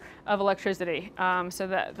year of electricity. So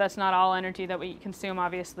that's not all energy that we consume,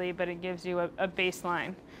 obviously, but it gives you a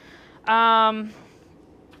baseline.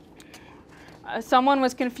 Someone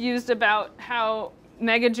was confused about how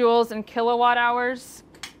megajoules and kilowatt hours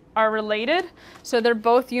are related. So they're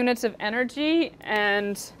both units of energy,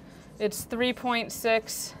 and it's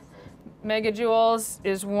 3.6 megajoules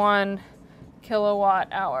is 1 kilowatt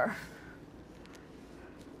hour.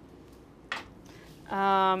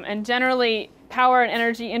 And generally, power and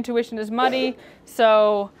energy intuition is muddy,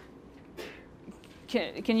 so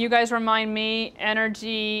can you guys remind me,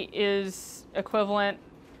 energy is equivalent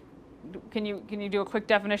can you do a quick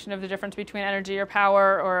definition of the difference between energy or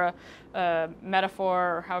power, or a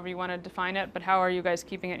metaphor, or however you want to define it? But how are you guys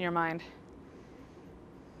keeping it in your mind?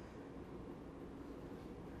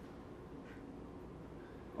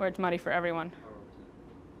 Or it's muddy for everyone.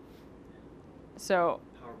 So.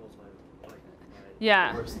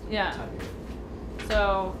 Yeah. Yeah.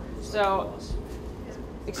 So.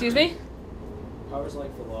 Excuse me? Power's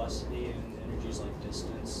like velocity and energy's like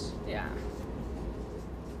distance. Yeah.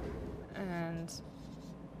 And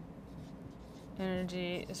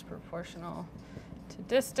energy is proportional to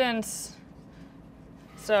distance.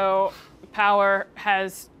 So power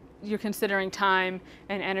you're considering time,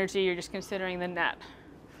 and energy, you're just considering the net.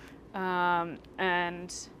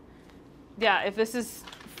 And yeah, if this is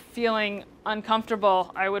feeling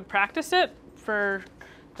uncomfortable, I would practice it for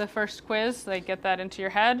the first quiz, like get that into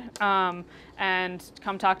your head, and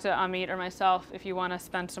come talk to Amit or myself if you want to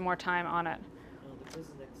spend some more time on it. The quiz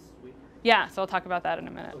is next week. Yeah, so I'll talk about that in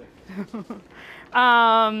a minute.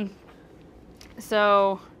 Okay.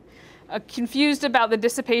 So confused about the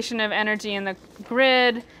dissipation of energy in the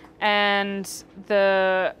grid and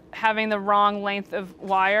having the wrong length of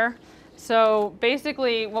wire. So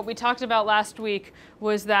basically what we talked about last week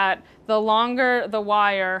was that the longer the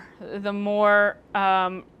wire, the more,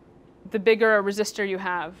 the bigger a resistor you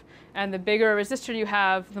have. And the bigger a resistor you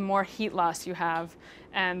have, the more heat loss you have.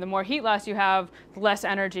 And the more heat loss you have, the less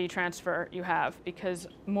energy transfer you have, because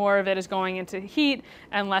more of it is going into heat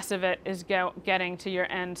and less of it is getting to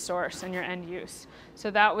your end source and your end use.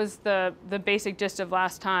 So that was the basic gist of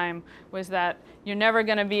last time, was that you're never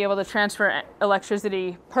going to be able to transfer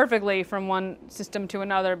electricity perfectly from one system to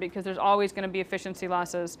another, because there's always going to be efficiency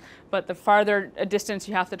losses. But the farther a distance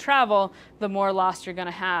you have to travel, the more loss you're going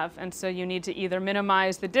to have. And so you need to either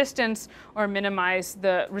minimize the distance or minimize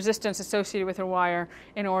the resistance associated with your wire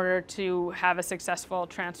in order to have a successful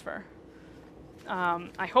transfer.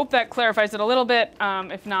 I hope that clarifies it a little bit.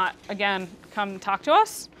 If not, again, come talk to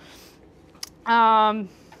us.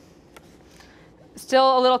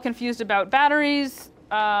 Still a little confused about batteries.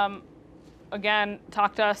 Again,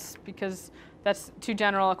 talk to us, because that's too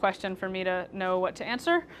general a question for me to know what to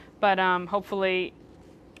answer. But hopefully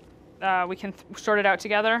we can sort it out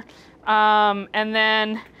together. And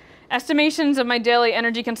then estimations of my daily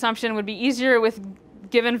energy consumption would be easier with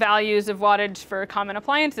given values of wattage for common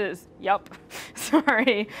appliances. Yup,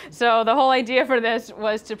 sorry. So the whole idea for this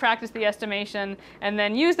was to practice the estimation and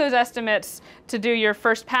then use those estimates to do your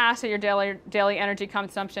first pass at your daily energy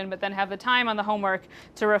consumption, but then have the time on the homework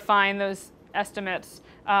to refine those estimates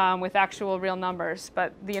with actual real numbers.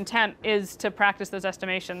 But the intent is to practice those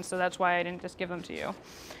estimations, so that's why I didn't just give them to you.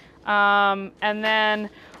 And then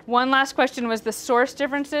one last question was the source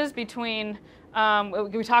differences between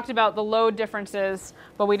we talked about the load differences,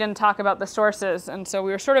 but we didn't talk about the sources. And so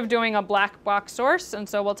we were sort of doing a black box source. And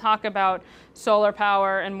so we'll talk about solar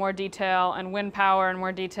power in more detail and wind power in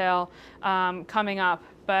more detail coming up.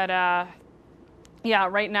 But yeah,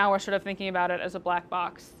 right now we're sort of thinking about it as a black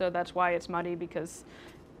box. So that's why it's muddy, because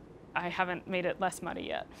I haven't made it less muddy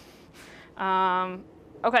yet.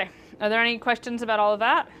 OK, are there any questions about all of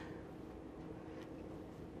that?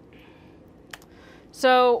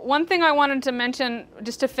 So one thing I wanted to mention,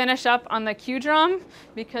 just to finish up on the Q drum,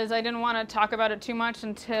 because I didn't want to talk about it too much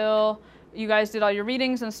until you guys did all your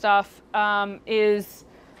readings and stuff, is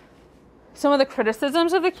some of the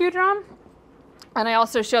criticisms of the Q drum. And I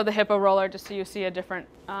also show the hippo roller just so you see a different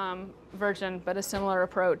version, but a similar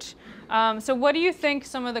approach. So what do you think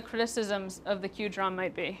some of the criticisms of the Q drum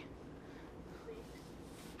might be?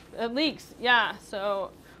 It leaks, yeah.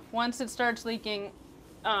 So once it starts leaking,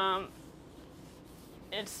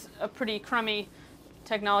 it's a pretty crummy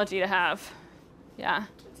technology to have. Yeah.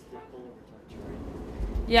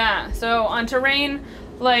 Yeah, so on terrain,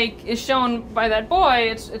 like is shown by that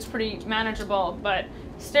boy, it's pretty manageable, but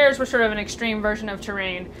stairs were sort of an extreme version of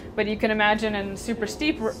terrain, but you can imagine in super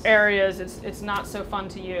steep areas, it's not so fun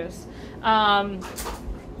to use.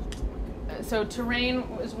 So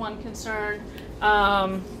terrain was one concern.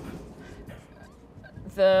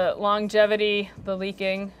 The longevity, the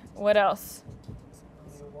leaking, what else?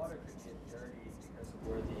 The water could get dirty because of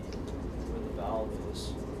where the valve is,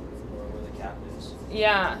 or where the cap is.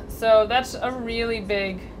 Yeah, so that's a really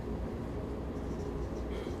big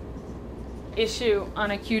issue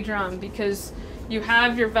on a Q drum, because you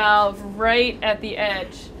have your valve right at the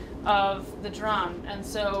edge of the drum, and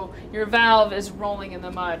so your valve is rolling in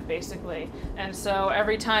the mud basically, and so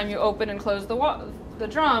every time you open and close the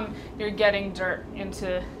drum, you're getting dirt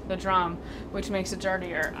into the drum, which makes it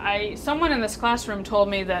dirtier. Someone in this classroom told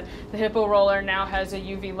me that the hippo roller now has a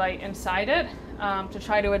UV light inside it, to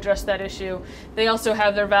try to address that issue. They also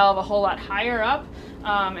have their valve a whole lot higher up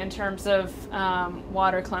in terms of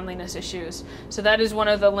water cleanliness issues. So that is one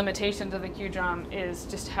of the limitations of the Q drum, is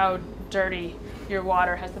just how dirty your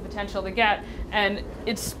water has the potential to get. And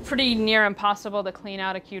it's pretty near impossible to clean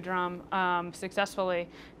out a Q drum successfully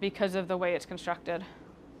because of the way it's constructed.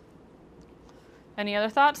 Any other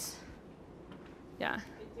thoughts? Yeah.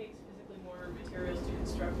 It takes physically more materials to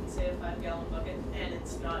construct than, say, a 5-gallon bucket, and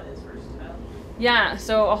it's not as versatile. Yeah,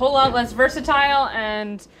 so a whole lot less versatile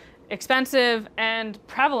and expensive and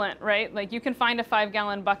prevalent, right? Like you can find a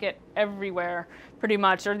 5-gallon bucket everywhere, pretty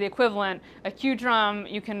much, or the equivalent. A Q drum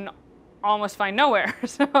you can almost find nowhere.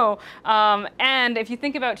 So, and if you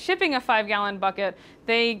think about shipping a 5-gallon bucket,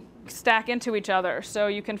 they stack into each other. So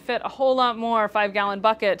you can fit a whole lot more 5-gallon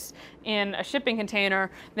buckets in a shipping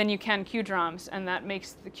container than you can Q drums, and that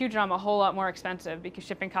makes the Q drum a whole lot more expensive because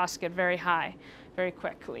shipping costs get very high very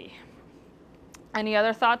quickly. Any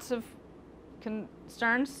other thoughts of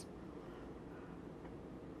concerns?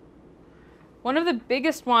 One of the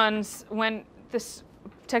biggest ones when this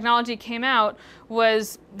technology came out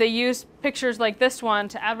was they used pictures like this one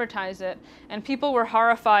to advertise it, and people were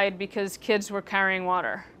horrified because kids were carrying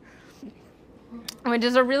water. Which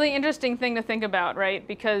is a really interesting thing to think about, right?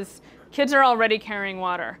 Because kids are already carrying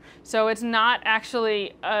water. So it's not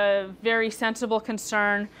actually a very sensible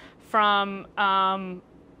concern from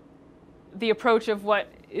the approach of what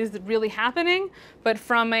is really happening, but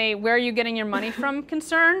from a where are you getting your money from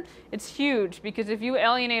concern, it's huge, because if you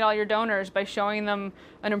alienate all your donors by showing them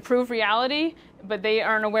an improved reality, but they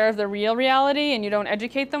aren't aware of the real reality and you don't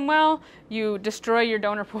educate them well, you destroy your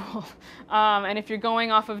donor pool. And if you're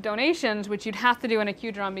going off of donations, which you'd have to do in a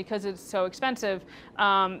Q drum because it's so expensive,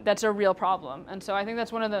 that's a real problem. And so I think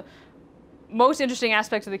that's one of the most interesting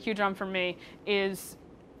aspects of the Q drum for me is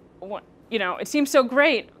what, you know, it seems so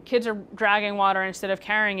great. Kids are dragging water instead of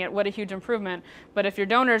carrying it. What a huge improvement. But if your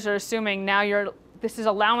donors are assuming now this is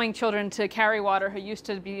allowing children to carry water who used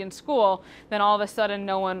to be in school, then all of a sudden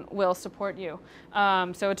no one will support you.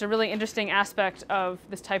 So it's a really interesting aspect of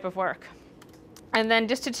this type of work. And then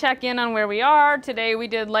just to check in on where we are, today we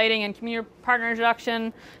did lighting and community partner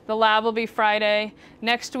introduction. The lab will be Friday.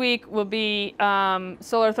 Next week will be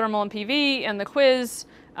solar, thermal, and PV, and the quiz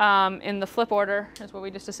in the flip order is what we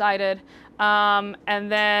just decided.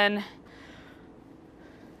 And then,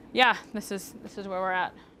 yeah, this is where we're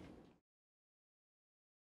at.